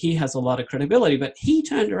 He has a lot of credibility, but he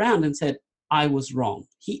turned around and said, I was wrong.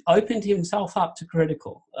 He opened himself up to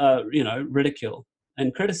ridicule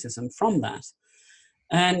and criticism from that.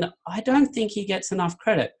 And I don't think he gets enough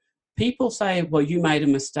credit. People say, well, you made a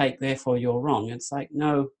mistake, therefore you're wrong. It's like,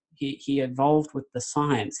 no, he evolved with the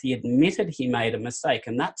science. He admitted he made a mistake,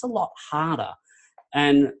 and that's a lot harder.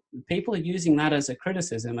 And people are using that as a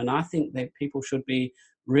criticism, and I think that people should be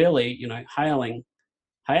really, hailing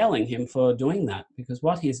him for doing that, because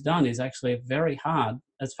what he's done is actually very hard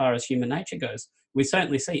as far as human nature goes. We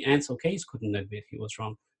certainly see Ansel Keys couldn't admit he was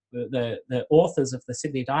wrong. The authors of the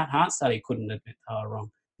Sydney Heart Study couldn't admit they were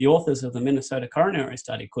wrong. The authors of the Minnesota Coronary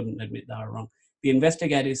Study couldn't admit they were wrong. The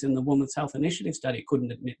investigators in the Women's Health Initiative Study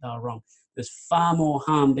couldn't admit they were wrong. There's far more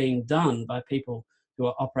harm being done by people who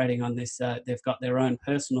are operating on this. They've got their own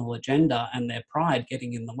personal agenda and their pride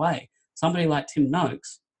getting in the way. Somebody like Tim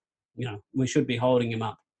Noakes, we should be holding him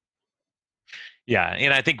up. Yeah,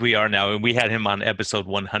 and I think we are now. And we had him on episode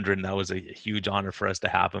 100, and that was a huge honor for us to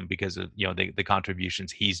have him because of the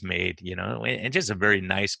contributions he's made. And just a very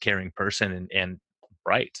nice, caring person and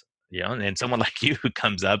bright. And someone like you who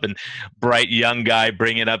comes up, and bright young guy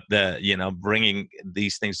bringing up bringing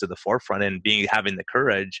these things to the forefront and having the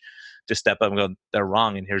courage to step up and go, they're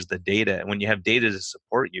wrong, and here's the data. And when you have data to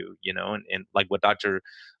support you, and like what Dr.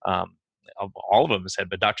 All of them said,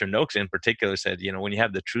 but Dr. Noakes in particular said, when you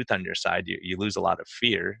have the truth on your side, you lose a lot of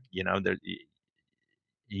fear. These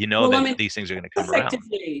things are going to come around.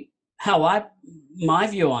 Effectively, my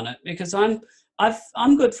view on it, because I'm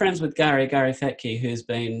good friends with Gary Fetke, who's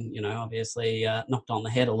been, obviously knocked on the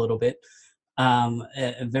head a little bit,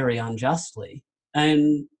 very unjustly.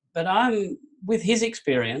 But I'm with his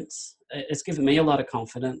experience. It's given me a lot of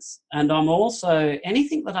confidence, and I'm also,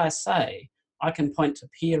 anything that I say, I can point to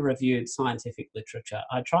peer-reviewed scientific literature.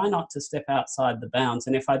 I try not to step outside the bounds,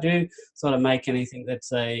 and if I do sort of make anything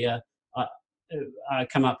that's I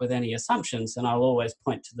come up with any assumptions, and I'll always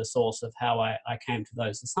point to the source of how I came to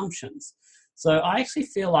those assumptions. So I actually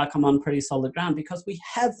feel like I'm on pretty solid ground because we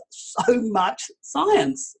have so much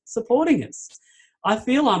science supporting us. I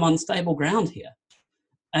feel I'm on stable ground here.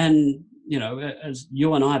 And, as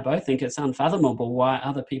you and I both think, it's unfathomable why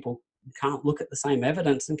other people can't look at the same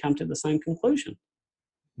evidence and come to the same conclusion.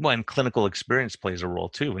 Well, and clinical experience plays a role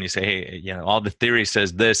too. When you say, hey, all the theory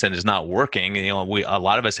says this and it's not working, a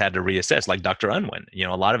lot of us had to reassess, like Dr. Unwin.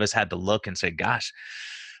 A lot of us had to look and say, gosh,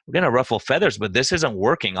 we're going to ruffle feathers, but this isn't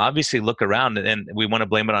working. Obviously, look around, and we want to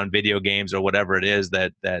blame it on video games or whatever it is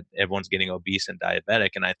that everyone's getting obese and diabetic.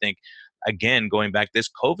 And I think, again, going back, this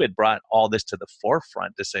COVID brought all this to the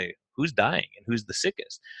forefront to say who's dying and who's the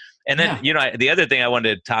sickest. And then, the other thing I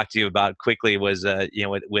wanted to talk to you about quickly was,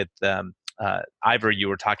 with Ivor, you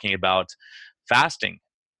were talking about fasting,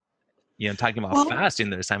 talking about fasting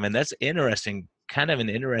this time. And that's interesting, kind of an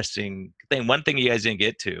interesting thing. One thing you guys didn't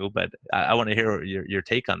get to, but I want to hear your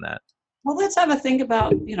take on that. Well, let's have a think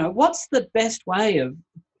about, what's the best way of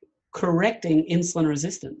correcting insulin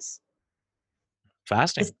resistance?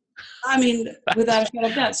 Fasting. I mean, without a shadow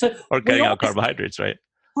of doubt. So, or cutting out carbohydrates, right?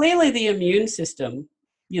 Clearly the immune system,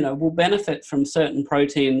 will benefit from certain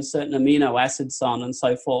proteins, certain amino acids, so on and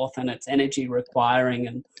so forth, and its energy requiring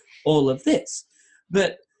and all of this.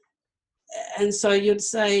 And so you'd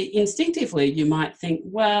say instinctively, you might think,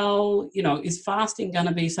 well, is fasting going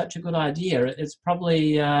to be such a good idea? It's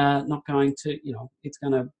probably not going to, it's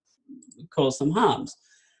going to cause some harms.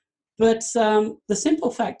 But the simple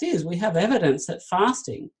fact is we have evidence that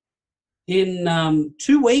fasting, in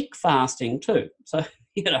 2-week fasting too, so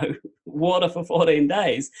water for 14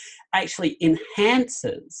 days, actually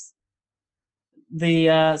enhances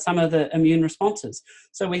the some of the immune responses.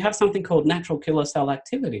 So we have something called natural killer cell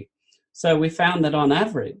activity. So we found that on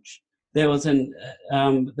average, there was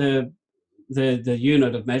the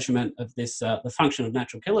unit of measurement of this the function of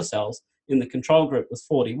natural killer cells in the control group was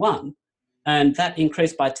 41, and that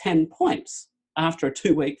increased by 10 points after a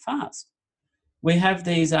 2-week fast. We have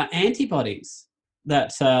these antibodies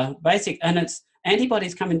that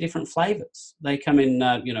antibodies come in different flavors. They come in,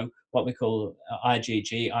 what we call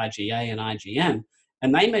IgG, IgA, and IgM.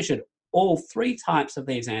 And they measured all 3 types of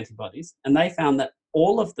these antibodies, and they found that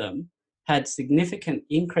all of them had significant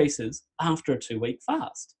increases after a 2-week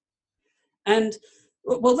fast. And,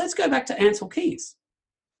 well, let's go back to Ansel Keys.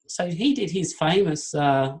 So he did his famous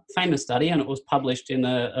study, and it was published in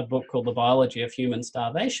a book called The Biology of Human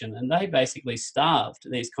Starvation. And they basically starved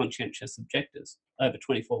these conscientious objectors over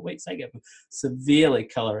 24 weeks. They gave them severely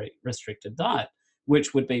calorie-restricted diet,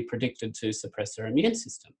 which would be predicted to suppress their immune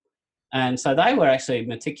system. And so they were actually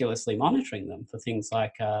meticulously monitoring them for things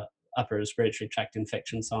like upper respiratory tract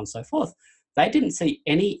infections, so on and so forth. They didn't see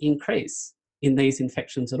any increase in these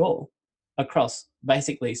infections at all across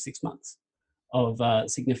basically 6 months of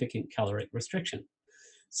significant caloric restriction.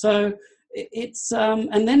 So it's,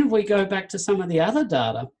 and then if we go back to some of the other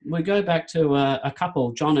data, we go back to a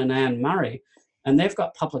couple, John and Anne Murray, and they've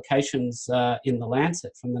got publications in the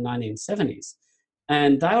Lancet from the 1970s.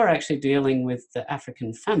 And they were actually dealing with the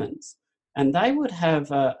African famines. And they would have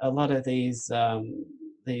a lot of these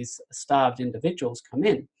starved individuals come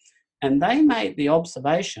in. And they made the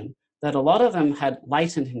observation that a lot of them had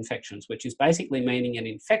latent infections, which is basically meaning an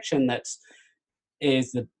infection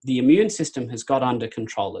the immune system has got under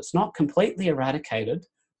control. It's not completely eradicated,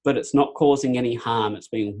 but it's not causing any harm. It's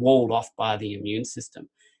being walled off by the immune system.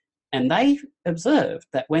 And they observed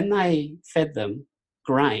that when they fed them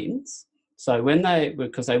grains,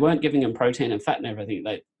 because they weren't giving them protein and fat and everything,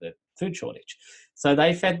 the food shortage. So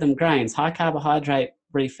they fed them grains, high carbohydrate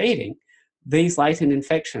refeeding. These latent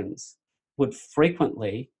infections would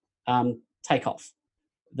frequently take off,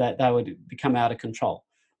 that they would become out of control.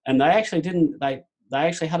 And they actually they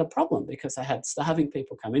actually had a problem because they had starving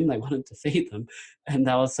people come in, they wanted to feed them, and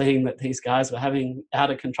they were seeing that these guys were having out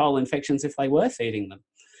of control infections if they were feeding them.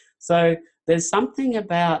 So there's something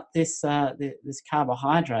about this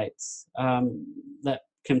carbohydrates that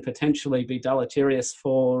can potentially be deleterious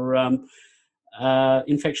for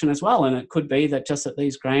infection as well. And it could be that just that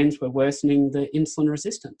these grains were worsening the insulin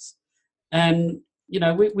resistance. And,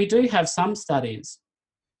 we do have some studies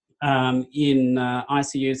in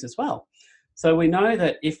ICUs as well. So we know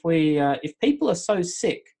that if people are so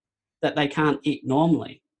sick that they can't eat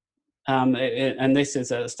normally, and this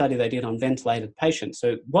is a study they did on ventilated patients. So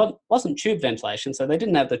it wasn't tube ventilation, so they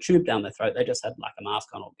didn't have the tube down their throat. They just had like a mask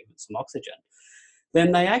on or given some oxygen.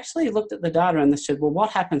 Then they actually looked at the data and they said, well,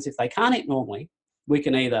 what happens if they can't eat normally? We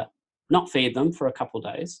can either not feed them for a couple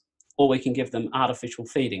of days, or we can give them artificial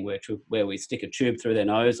feeding, where we stick a tube through their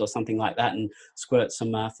nose or something like that and squirt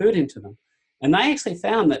some food into them. And they actually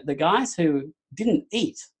found that the guys who didn't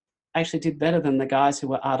eat actually did better than the guys who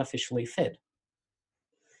were artificially fed.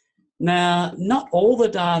 Now, not all the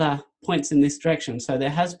data points in this direction. So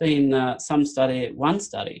there has been one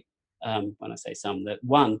study, when I say some, that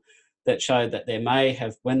one that showed that there may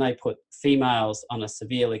have, when they put females on a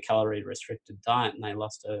severely calorie restricted diet and they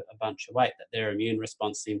lost a bunch of weight, that their immune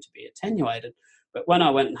response seemed to be attenuated. But when I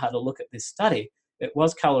went and had a look at this study, it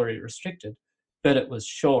was calorie restricted, but it was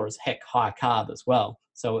sure as heck high carb as well.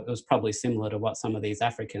 So it was probably similar to what some of these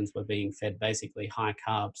Africans were being fed, basically high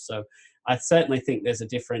carbs. So I certainly think there's a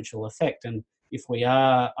differential effect. And if we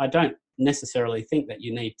are, I don't necessarily think that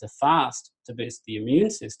you need to fast to boost the immune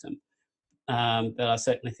system. But I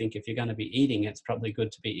certainly think if you're going to be eating, it's probably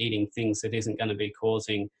good to be eating things that isn't going to be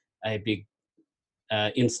causing a big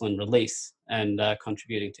insulin release and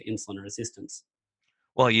contributing to insulin resistance.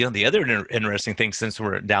 Well, the other interesting thing, since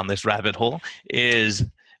we're down this rabbit hole, is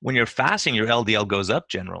when you're fasting, your LDL goes up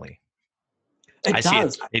generally. It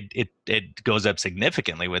does. It goes up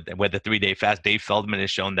significantly with the 3-day fast. Dave Feldman has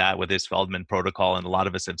shown that with his Feldman protocol, and a lot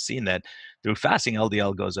of us have seen that through fasting,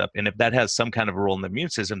 LDL goes up. And if that has some kind of a role in the immune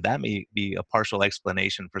system, that may be a partial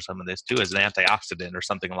explanation for some of this too, as an antioxidant or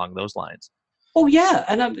something along those lines. Oh yeah,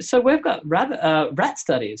 and so we've got rat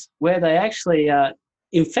studies where they actually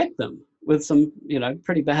infect them with some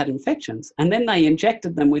pretty bad infections, and then they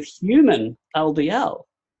injected them with human LDL.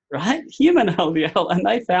 Right, human LDL, and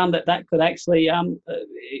they found that could actually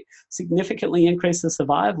significantly increase the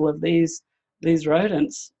survival of these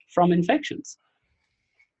rodents from infections.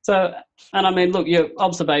 So, and I mean, look, your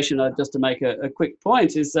observation, just to make a quick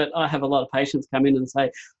point, is that I have a lot of patients come in and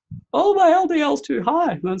say, "Oh, my LDL's too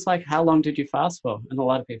high," and it's like, "How long did you fast for?" And a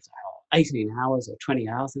lot of people say, "Oh, 18 hours or 20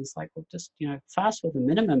 hours," and it's like, well, just fast for the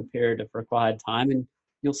minimum period of required time, and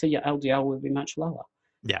you'll see your LDL will be much lower.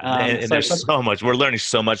 Yeah, and there's so much. We're learning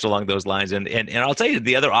so much along those lines. And I'll tell you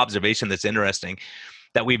the other observation that's interesting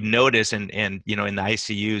that we've noticed in the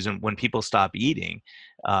ICUs, and when people stop eating,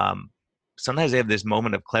 sometimes they have this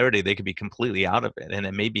moment of clarity. They could be completely out of it. And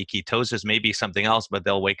it may be ketosis, maybe something else, but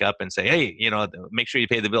they'll wake up and say, hey, make sure you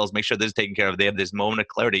pay the bills, make sure this is taken care of. They have this moment of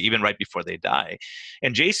clarity, even right before they die.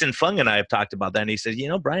 And Jason Fung and I have talked about that. And he says,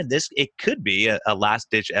 Brian, it could be a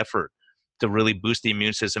last ditch effort to really boost the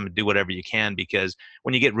immune system and do whatever you can, because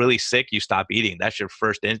when you get really sick, you stop eating. That's your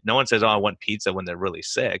first. No one says, "Oh, I want pizza" when they're really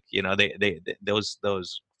sick. Those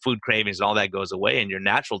food cravings and all that goes away, and your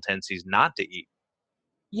natural tendency is not to eat.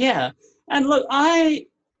 Yeah, and look, I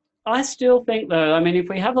still think though. I mean, if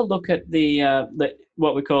we have a look at the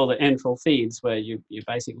what we call the enteral feeds, where you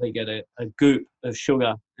basically get a goop of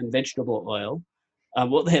sugar and vegetable oil,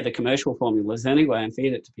 they're the commercial formulas anyway, and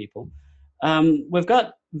feed it to people. We've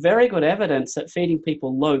got very good evidence that feeding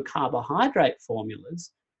people low carbohydrate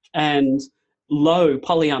formulas and low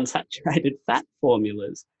polyunsaturated fat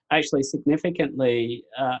formulas actually significantly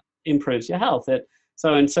improves your health.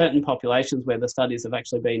 So in certain populations where the studies have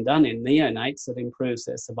actually been done in neonates, it improves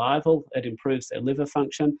their survival, it improves their liver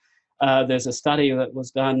function. There's a study that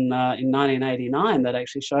was done in 1989 that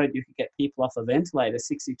actually showed you could get people off a ventilator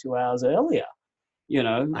 62 hours earlier.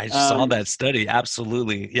 I saw that study.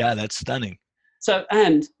 Absolutely. Yeah, that's stunning. So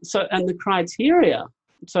the criteria.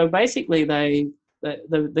 So basically,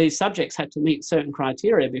 these subjects had to meet certain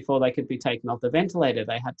criteria before they could be taken off the ventilator.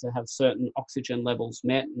 They had to have certain oxygen levels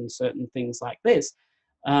met and certain things like this.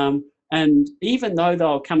 And even though they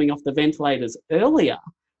were coming off the ventilators earlier,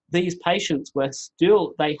 these patients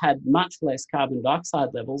they had much less carbon dioxide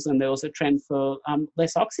levels, and there was a trend for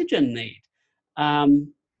less oxygen need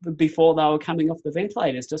before they were coming off the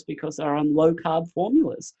ventilators, just because they're on low carb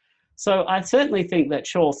formulas. So I certainly think that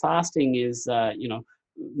fasting is,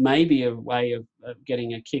 maybe a way of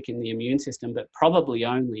getting a kick in the immune system, but probably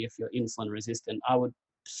only if you're insulin resistant. I would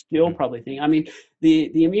still probably think, I mean,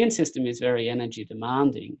 the immune system is very energy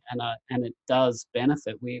demanding, and it does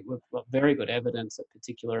benefit. We've got very good evidence that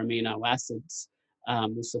particular amino acids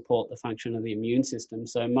will support the function of the immune system.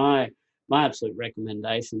 So my absolute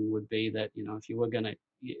recommendation would be that, if you were going to,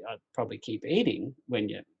 I'd probably keep eating when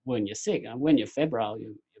you're sick. And when you're febrile,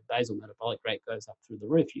 your basal metabolic rate goes up through the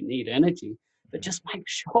roof. You need energy, but just make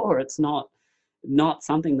sure it's not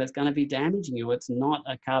something that's going to be damaging you. It's not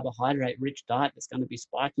a carbohydrate-rich diet that's going to be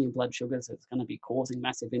spiking your blood sugars. It's going to be causing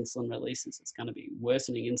massive insulin releases. It's going to be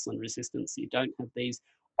worsening insulin resistance. You don't have these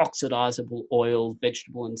oxidizable oils,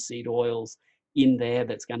 vegetable and seed oils in there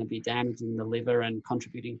that's going to be damaging the liver and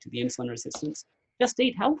contributing to the insulin resistance. Just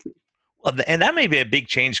eat healthy. Well, and that may be a big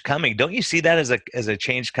change coming. Don't you see that as a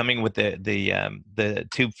change coming with the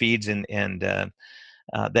tube feeds and that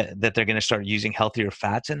they're going to start using healthier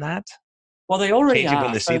fats in that? Well, they already changing are.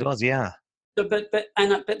 From the seed oils, yeah. But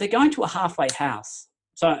they're going to a halfway house.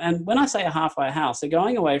 So, and when I say a halfway house, they're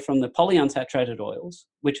going away from the polyunsaturated oils,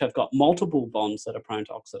 which have got multiple bonds that are prone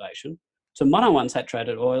to oxidation, to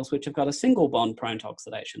monounsaturated oils, which have got a single bond prone to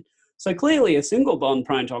oxidation. So clearly, a single bond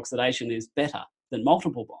prone to oxidation is better than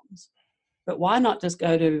multiple bonds. But why not just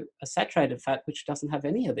go to a saturated fat which doesn't have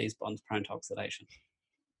any of these bonds prone to oxidation?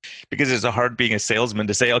 Because it's hard being a salesman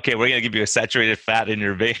to say, okay, we're going to give you a saturated fat in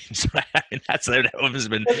your veins. Right? I mean, that's what everyone's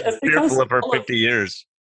been fearful of for 50 years.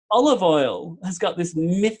 Olive oil has got this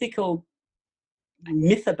mythical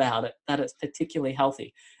myth about it that it's particularly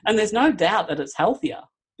healthy. And there's no doubt that it's healthier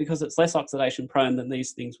because it's less oxidation prone than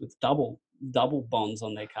these things with double bonds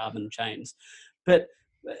on their carbon chains. But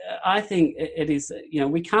I think it is,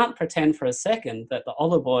 we can't pretend for a second that the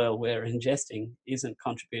olive oil we're ingesting isn't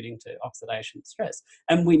contributing to oxidation stress.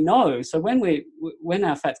 And we know, so when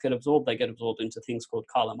our fats get absorbed, they get absorbed into things called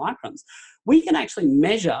chylomicrons. We can actually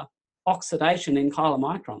measure oxidation in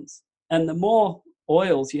chylomicrons. And the more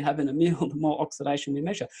oils you have in a meal, the more oxidation we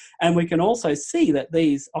measure. And we can also see that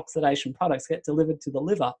these oxidation products get delivered to the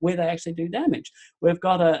liver where they actually do damage. We've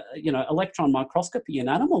got electron microscopy in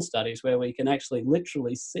animal studies where we can actually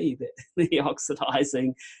literally see the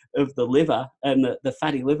oxidizing of the liver and the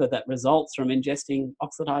fatty liver that results from ingesting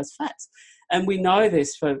oxidized fats. And we know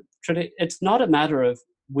this it's not a matter of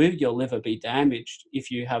will your liver be damaged if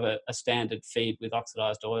you have a standard feed with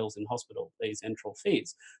oxidized oils in hospital, these enteral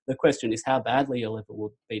feeds? The question is how badly your liver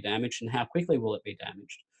will be damaged and how quickly will it be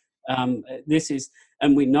damaged?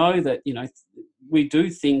 And we know that, we do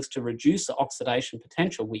things to reduce the oxidation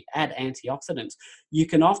potential. We add antioxidants. You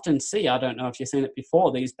can often see, I don't know if you've seen it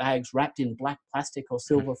before, these bags wrapped in black plastic or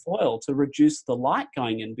silver foil to reduce the light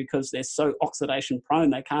going in because they're so oxidation prone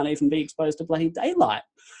they can't even be exposed to bloody daylight.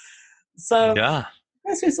 So yeah.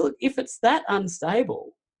 Look, if it's that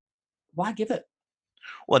unstable, why give it?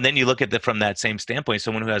 Well, and then you look at from that same standpoint,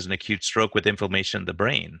 someone who has an acute stroke with inflammation of the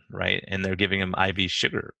brain, right? And they're giving them IV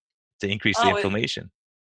sugar to increase the inflammation.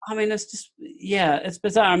 It's just, it's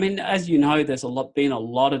bizarre. I mean, as you know, there's been a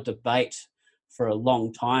lot of debate for a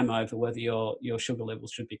long time over whether your sugar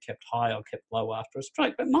levels should be kept high or kept low after a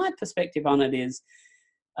stroke. But my perspective on it is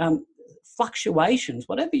fluctuations,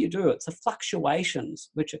 whatever you do, it's the fluctuations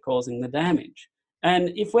which are causing the damage.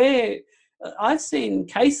 And I've seen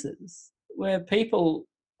cases where people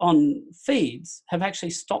on feeds have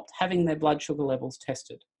actually stopped having their blood sugar levels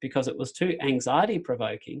tested because it was too anxiety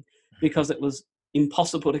provoking, because it was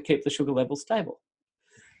impossible to keep the sugar levels stable.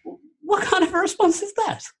 What kind of a response is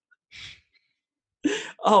that?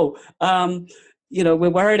 We're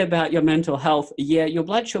worried about your mental health. Yeah, your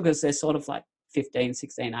blood sugars, they're sort of like 15,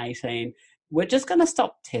 16, 18. We're just going to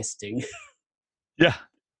stop testing. Yeah.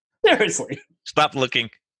 Seriously. Stop looking.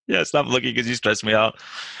 Yeah, stop looking because you stress me out.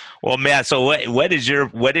 Well, man, so what is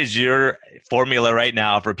your formula right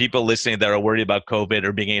now for people listening that are worried about COVID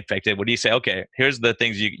or being infected? What do you say? Okay, here's the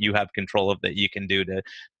things you have control of that you can do to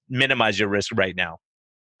minimize your risk right now.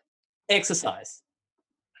 Exercise.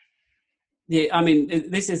 Yeah, I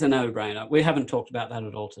mean, this is a no-brainer. We haven't talked about that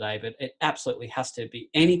at all today, but it absolutely has to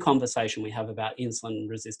be any conversation we have about insulin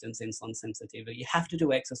resistance, insulin sensitivity. You have to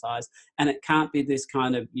do exercise, and it can't be this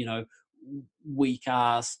kind of,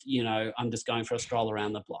 weak-assed, I'm just going for a stroll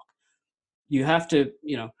around the block. You have to,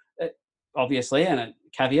 obviously, and a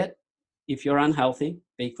caveat, if you're unhealthy,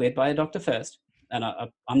 be cleared by a doctor first. And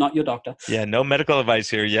I'm not your doctor. Yeah, no medical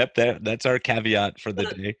advice here. Yep, that's our caveat for the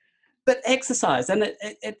day. But exercise, and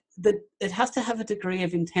it has to have a degree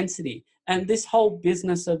of intensity. And this whole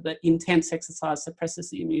business of the intense exercise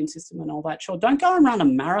suppresses the immune system and all that. Sure, don't go and run a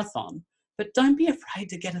marathon, but don't be afraid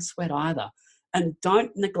to get a sweat either. And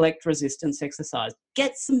don't neglect resistance exercise.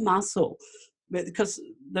 Get some muscle, because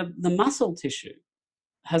the muscle tissue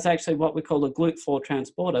has actually what we call a GLUT4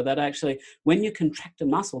 transporter that actually, when you contract a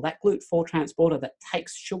muscle, that GLUT4 transporter that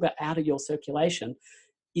takes sugar out of your circulation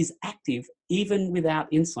is active even without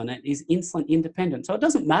insulin. It is insulin independent. So it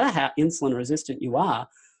doesn't matter how insulin resistant you are,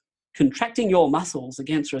 contracting your muscles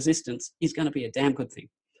against resistance is going to be a damn good thing.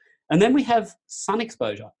 And then we have sun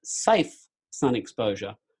exposure, safe sun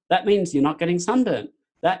exposure. That means you're not getting sunburn.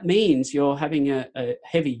 That means you're having a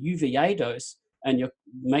heavy UVA dose and you're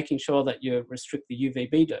making sure that you restrict the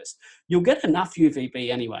UVB dose. You'll get enough UVB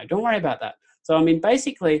anyway. Don't worry about that. So, I mean,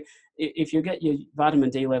 basically, if you get your vitamin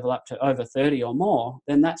D level up to over 30 or more,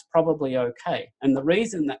 then that's probably okay. And the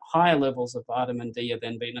reason that higher levels of vitamin D are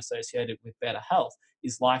then being associated with better health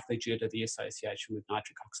is likely due to the association with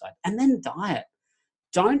nitric oxide. And then diet.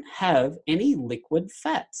 Don't have any liquid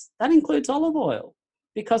fats. That includes olive oil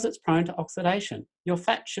because it's prone to oxidation. Your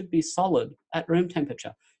fat should be solid at room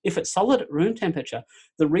temperature. If it's solid at room temperature,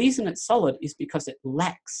 the reason it's solid is because it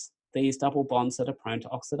lacks these double bonds that are prone to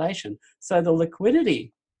oxidation. So the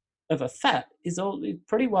liquidity of a fat is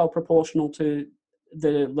pretty well proportional to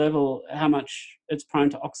the level, how much it's prone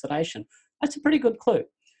to oxidation. That's a pretty good clue.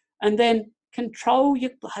 And then control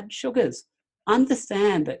your blood sugars.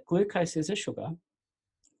 understand that glucose is a sugar.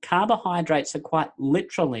 Carbohydrates are quite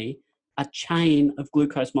literally a chain of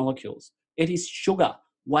glucose molecules. It is sugar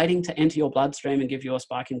waiting to enter your bloodstream and give you a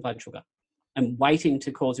spike in blood sugar, and waiting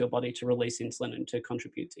to cause your body to release insulin and to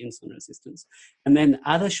contribute to insulin resistance. And then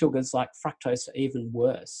other sugars like fructose are even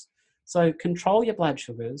worse. So control your blood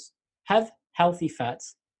sugars, have healthy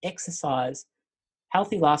fats, exercise,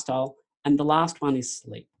 healthy lifestyle, and the last one is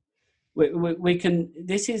sleep. We can,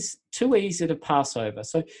 this is too easy to pass over.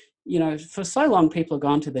 So, for so long, people have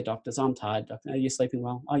gone to their doctors. I'm tired, doctor. Are you sleeping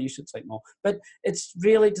well? Oh, you should sleep more. But it's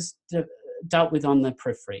really just dealt with on the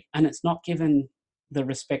periphery, and it's not given the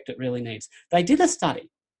respect it really needs. They did a study.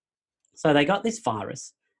 So they got this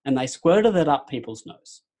virus and they squirted it up people's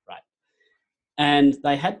nose, right? And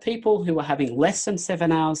they had people who were having less than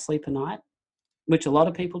 7 hours sleep a night, which a lot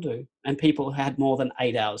of people do, and people who had more than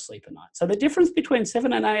 8 hours sleep a night. So the difference between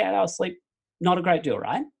 7 and 8 hours sleep, not a great deal,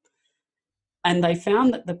 right? And they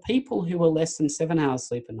found that the people who were less than 7 hours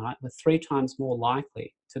sleep a night were 3 times more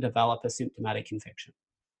likely to develop a symptomatic infection.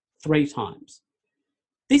 3 times.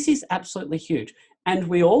 This is absolutely huge. And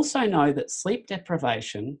we also know that sleep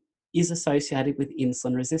deprivation is associated with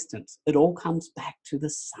insulin resistance. It all comes back to the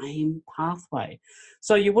same pathway.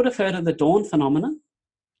 So you would have heard of the dawn phenomenon.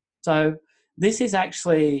 So this is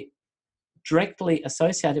actually directly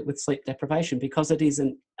associated with sleep deprivation because it is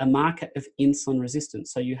a marker of insulin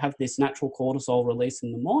resistance. So you have this natural cortisol release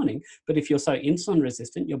in the morning, but if you're so insulin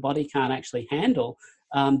resistant, your body can't actually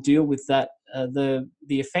deal with that, the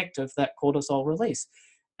effect of that cortisol release.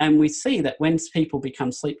 And we see that when people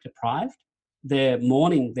become sleep deprived, their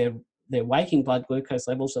waking blood glucose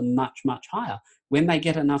levels are much, much higher. When they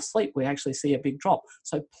get enough sleep, we actually see a big drop.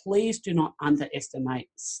 So please do not underestimate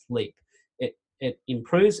sleep. It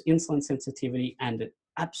improves insulin sensitivity, and it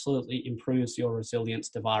absolutely improves your resilience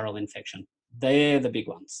to viral infection. They're the big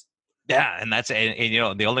ones. Yeah, and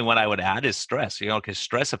the only one I would add is stress, because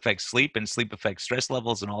stress affects sleep and sleep affects stress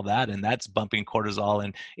levels and all that, and that's bumping cortisol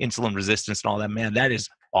and insulin resistance and all that. Man, that is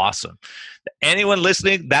awesome. Anyone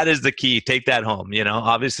listening, that is the key. Take that home.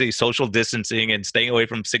 Obviously social distancing and staying away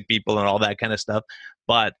from sick people and all that kind of stuff.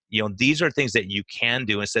 But, these are things that you can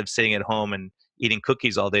do instead of sitting at home and eating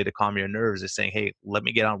cookies all day to calm your nerves. Is saying, hey, let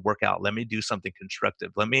me get on workout. Let me do something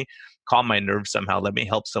constructive. Let me calm my nerves somehow. Let me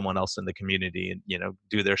help someone else in the community and,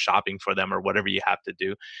 do their shopping for them or whatever you have to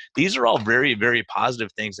do. These are all very, very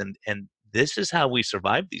positive things. And this is how we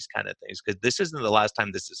survive these kind of things, because this isn't the last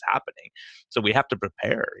time this is happening. So we have to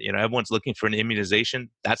prepare. Everyone's looking for an immunization.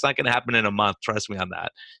 That's not going to happen in a month. Trust me on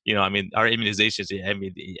that. Our immunizations,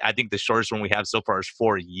 I think the shortest one we have so far is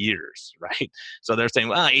 4 years, right? So they're saying,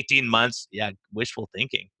 well, 18 months. Yeah, wishful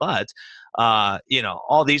thinking. But,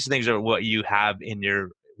 all these things are what you have in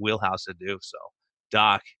your wheelhouse to do. So,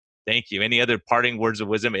 Doc, thank you. Any other parting words of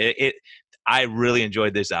wisdom? I really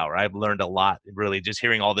enjoyed this hour. I've learned a lot, really, just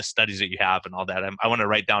hearing all the studies that you have and all that. I want to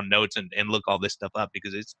write down notes and look all this stuff up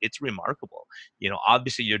because it's remarkable.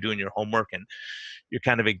 Obviously you're doing your homework and you're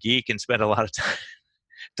kind of a geek and spend a lot of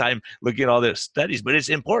time looking at all the studies, but it's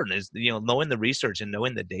important. Is knowing the research and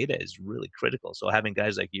knowing the data is really critical. So having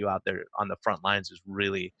guys like you out there on the front lines is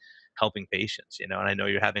really helping patients. And I know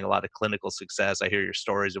you're having a lot of clinical success. I hear your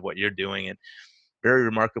stories of what you're doing, and very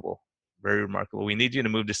remarkable. Very remarkable. We need you to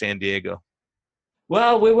move to San Diego.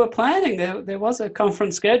 Well, we were planning. There was a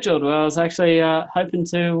conference scheduled where I was actually hoping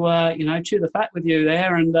to, chew the fat with you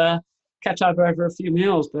there and catch up over a few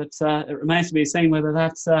meals. But it remains to be seen whether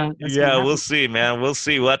that's yeah, we'll see, man. We'll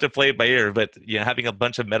see. We'll have to play it by ear. But having a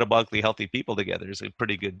bunch of metabolically healthy people together is a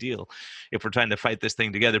pretty good deal if we're trying to fight this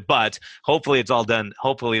thing together. But hopefully it's all done.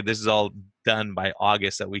 Hopefully this is all done by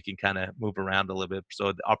August, that we can kind of move around a little bit.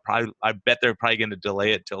 So I bet they're probably going to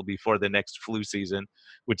delay it till before the next flu season,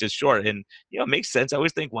 which is short. And it makes sense. I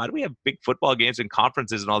always think, why do we have big football games and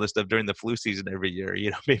conferences and all this stuff during the flu season every year?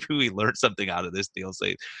 Maybe we learned something out of this deal.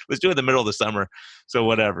 Say, let's do it in the middle of the summer. So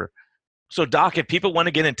whatever. So Doc, if people want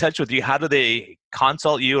to get in touch with you, how do they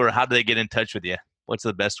consult you, or how do they get in touch with you? What's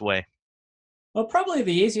the best way? Well, probably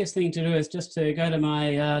the easiest thing to do is just to go to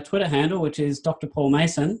my Twitter handle, which is Dr. Paul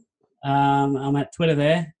Mason. I'm at Twitter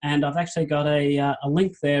there, and I've actually got a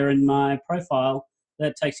link there in my profile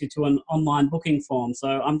that takes you to an online booking form. So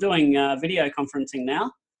I'm doing video conferencing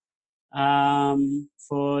now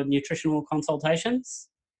for nutritional consultations.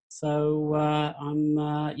 So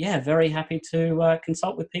I'm very happy to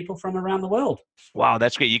consult with people from around the world. Wow,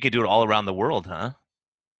 that's great. You could do it all around the world, huh?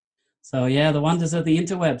 So yeah, the wonders of the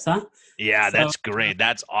interwebs, huh? Yeah, that's great.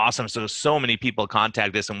 That's awesome. So many people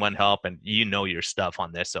contact us and want help, and your stuff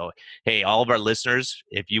on this. So, hey, all of our listeners,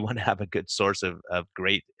 if you want to have a good source of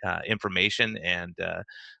great information and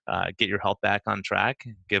get your health back on track,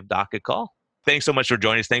 give Doc a call. thanks so much for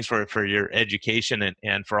joining us. Thanks for your education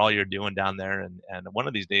and for all you're doing down there. And one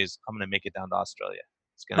of these days, I'm going to make it down to Australia.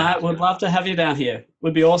 I would love to have you down here.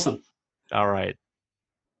 Would be awesome. All right.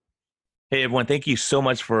 Hey, everyone. Thank you so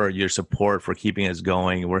much for your support, for keeping us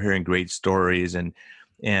going. We're hearing great stories. And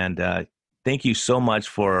thank you so much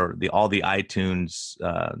for all the iTunes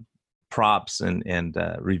props and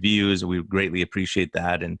reviews. We greatly appreciate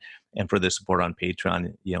that. And for the support on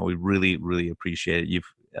Patreon, we really, really appreciate it.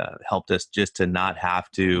 You've helped us just to not have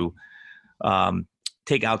to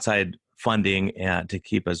take outside funding and to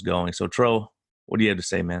keep us going. So Tro, what do you have to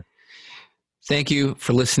say, man? Thank you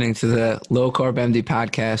for listening to the Low Carb MD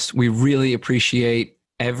podcast. We really appreciate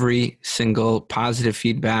every single positive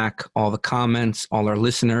feedback, all the comments, all our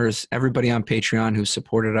listeners, everybody on Patreon who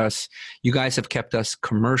supported us. You guys have kept us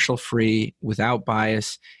commercial free, without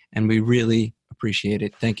bias, and we really appreciate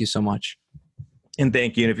it. Thank you so much. And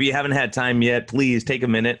thank you. And if you haven't had time yet, please take a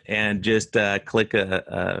minute and just click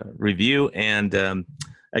a review and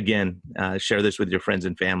again, share this with your friends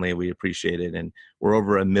and family. We appreciate it. And we're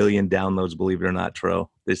over 1 million downloads, believe it or not, Tro.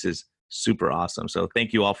 This is super awesome. So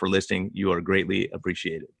thank you all for listening. You are greatly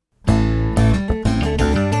appreciated.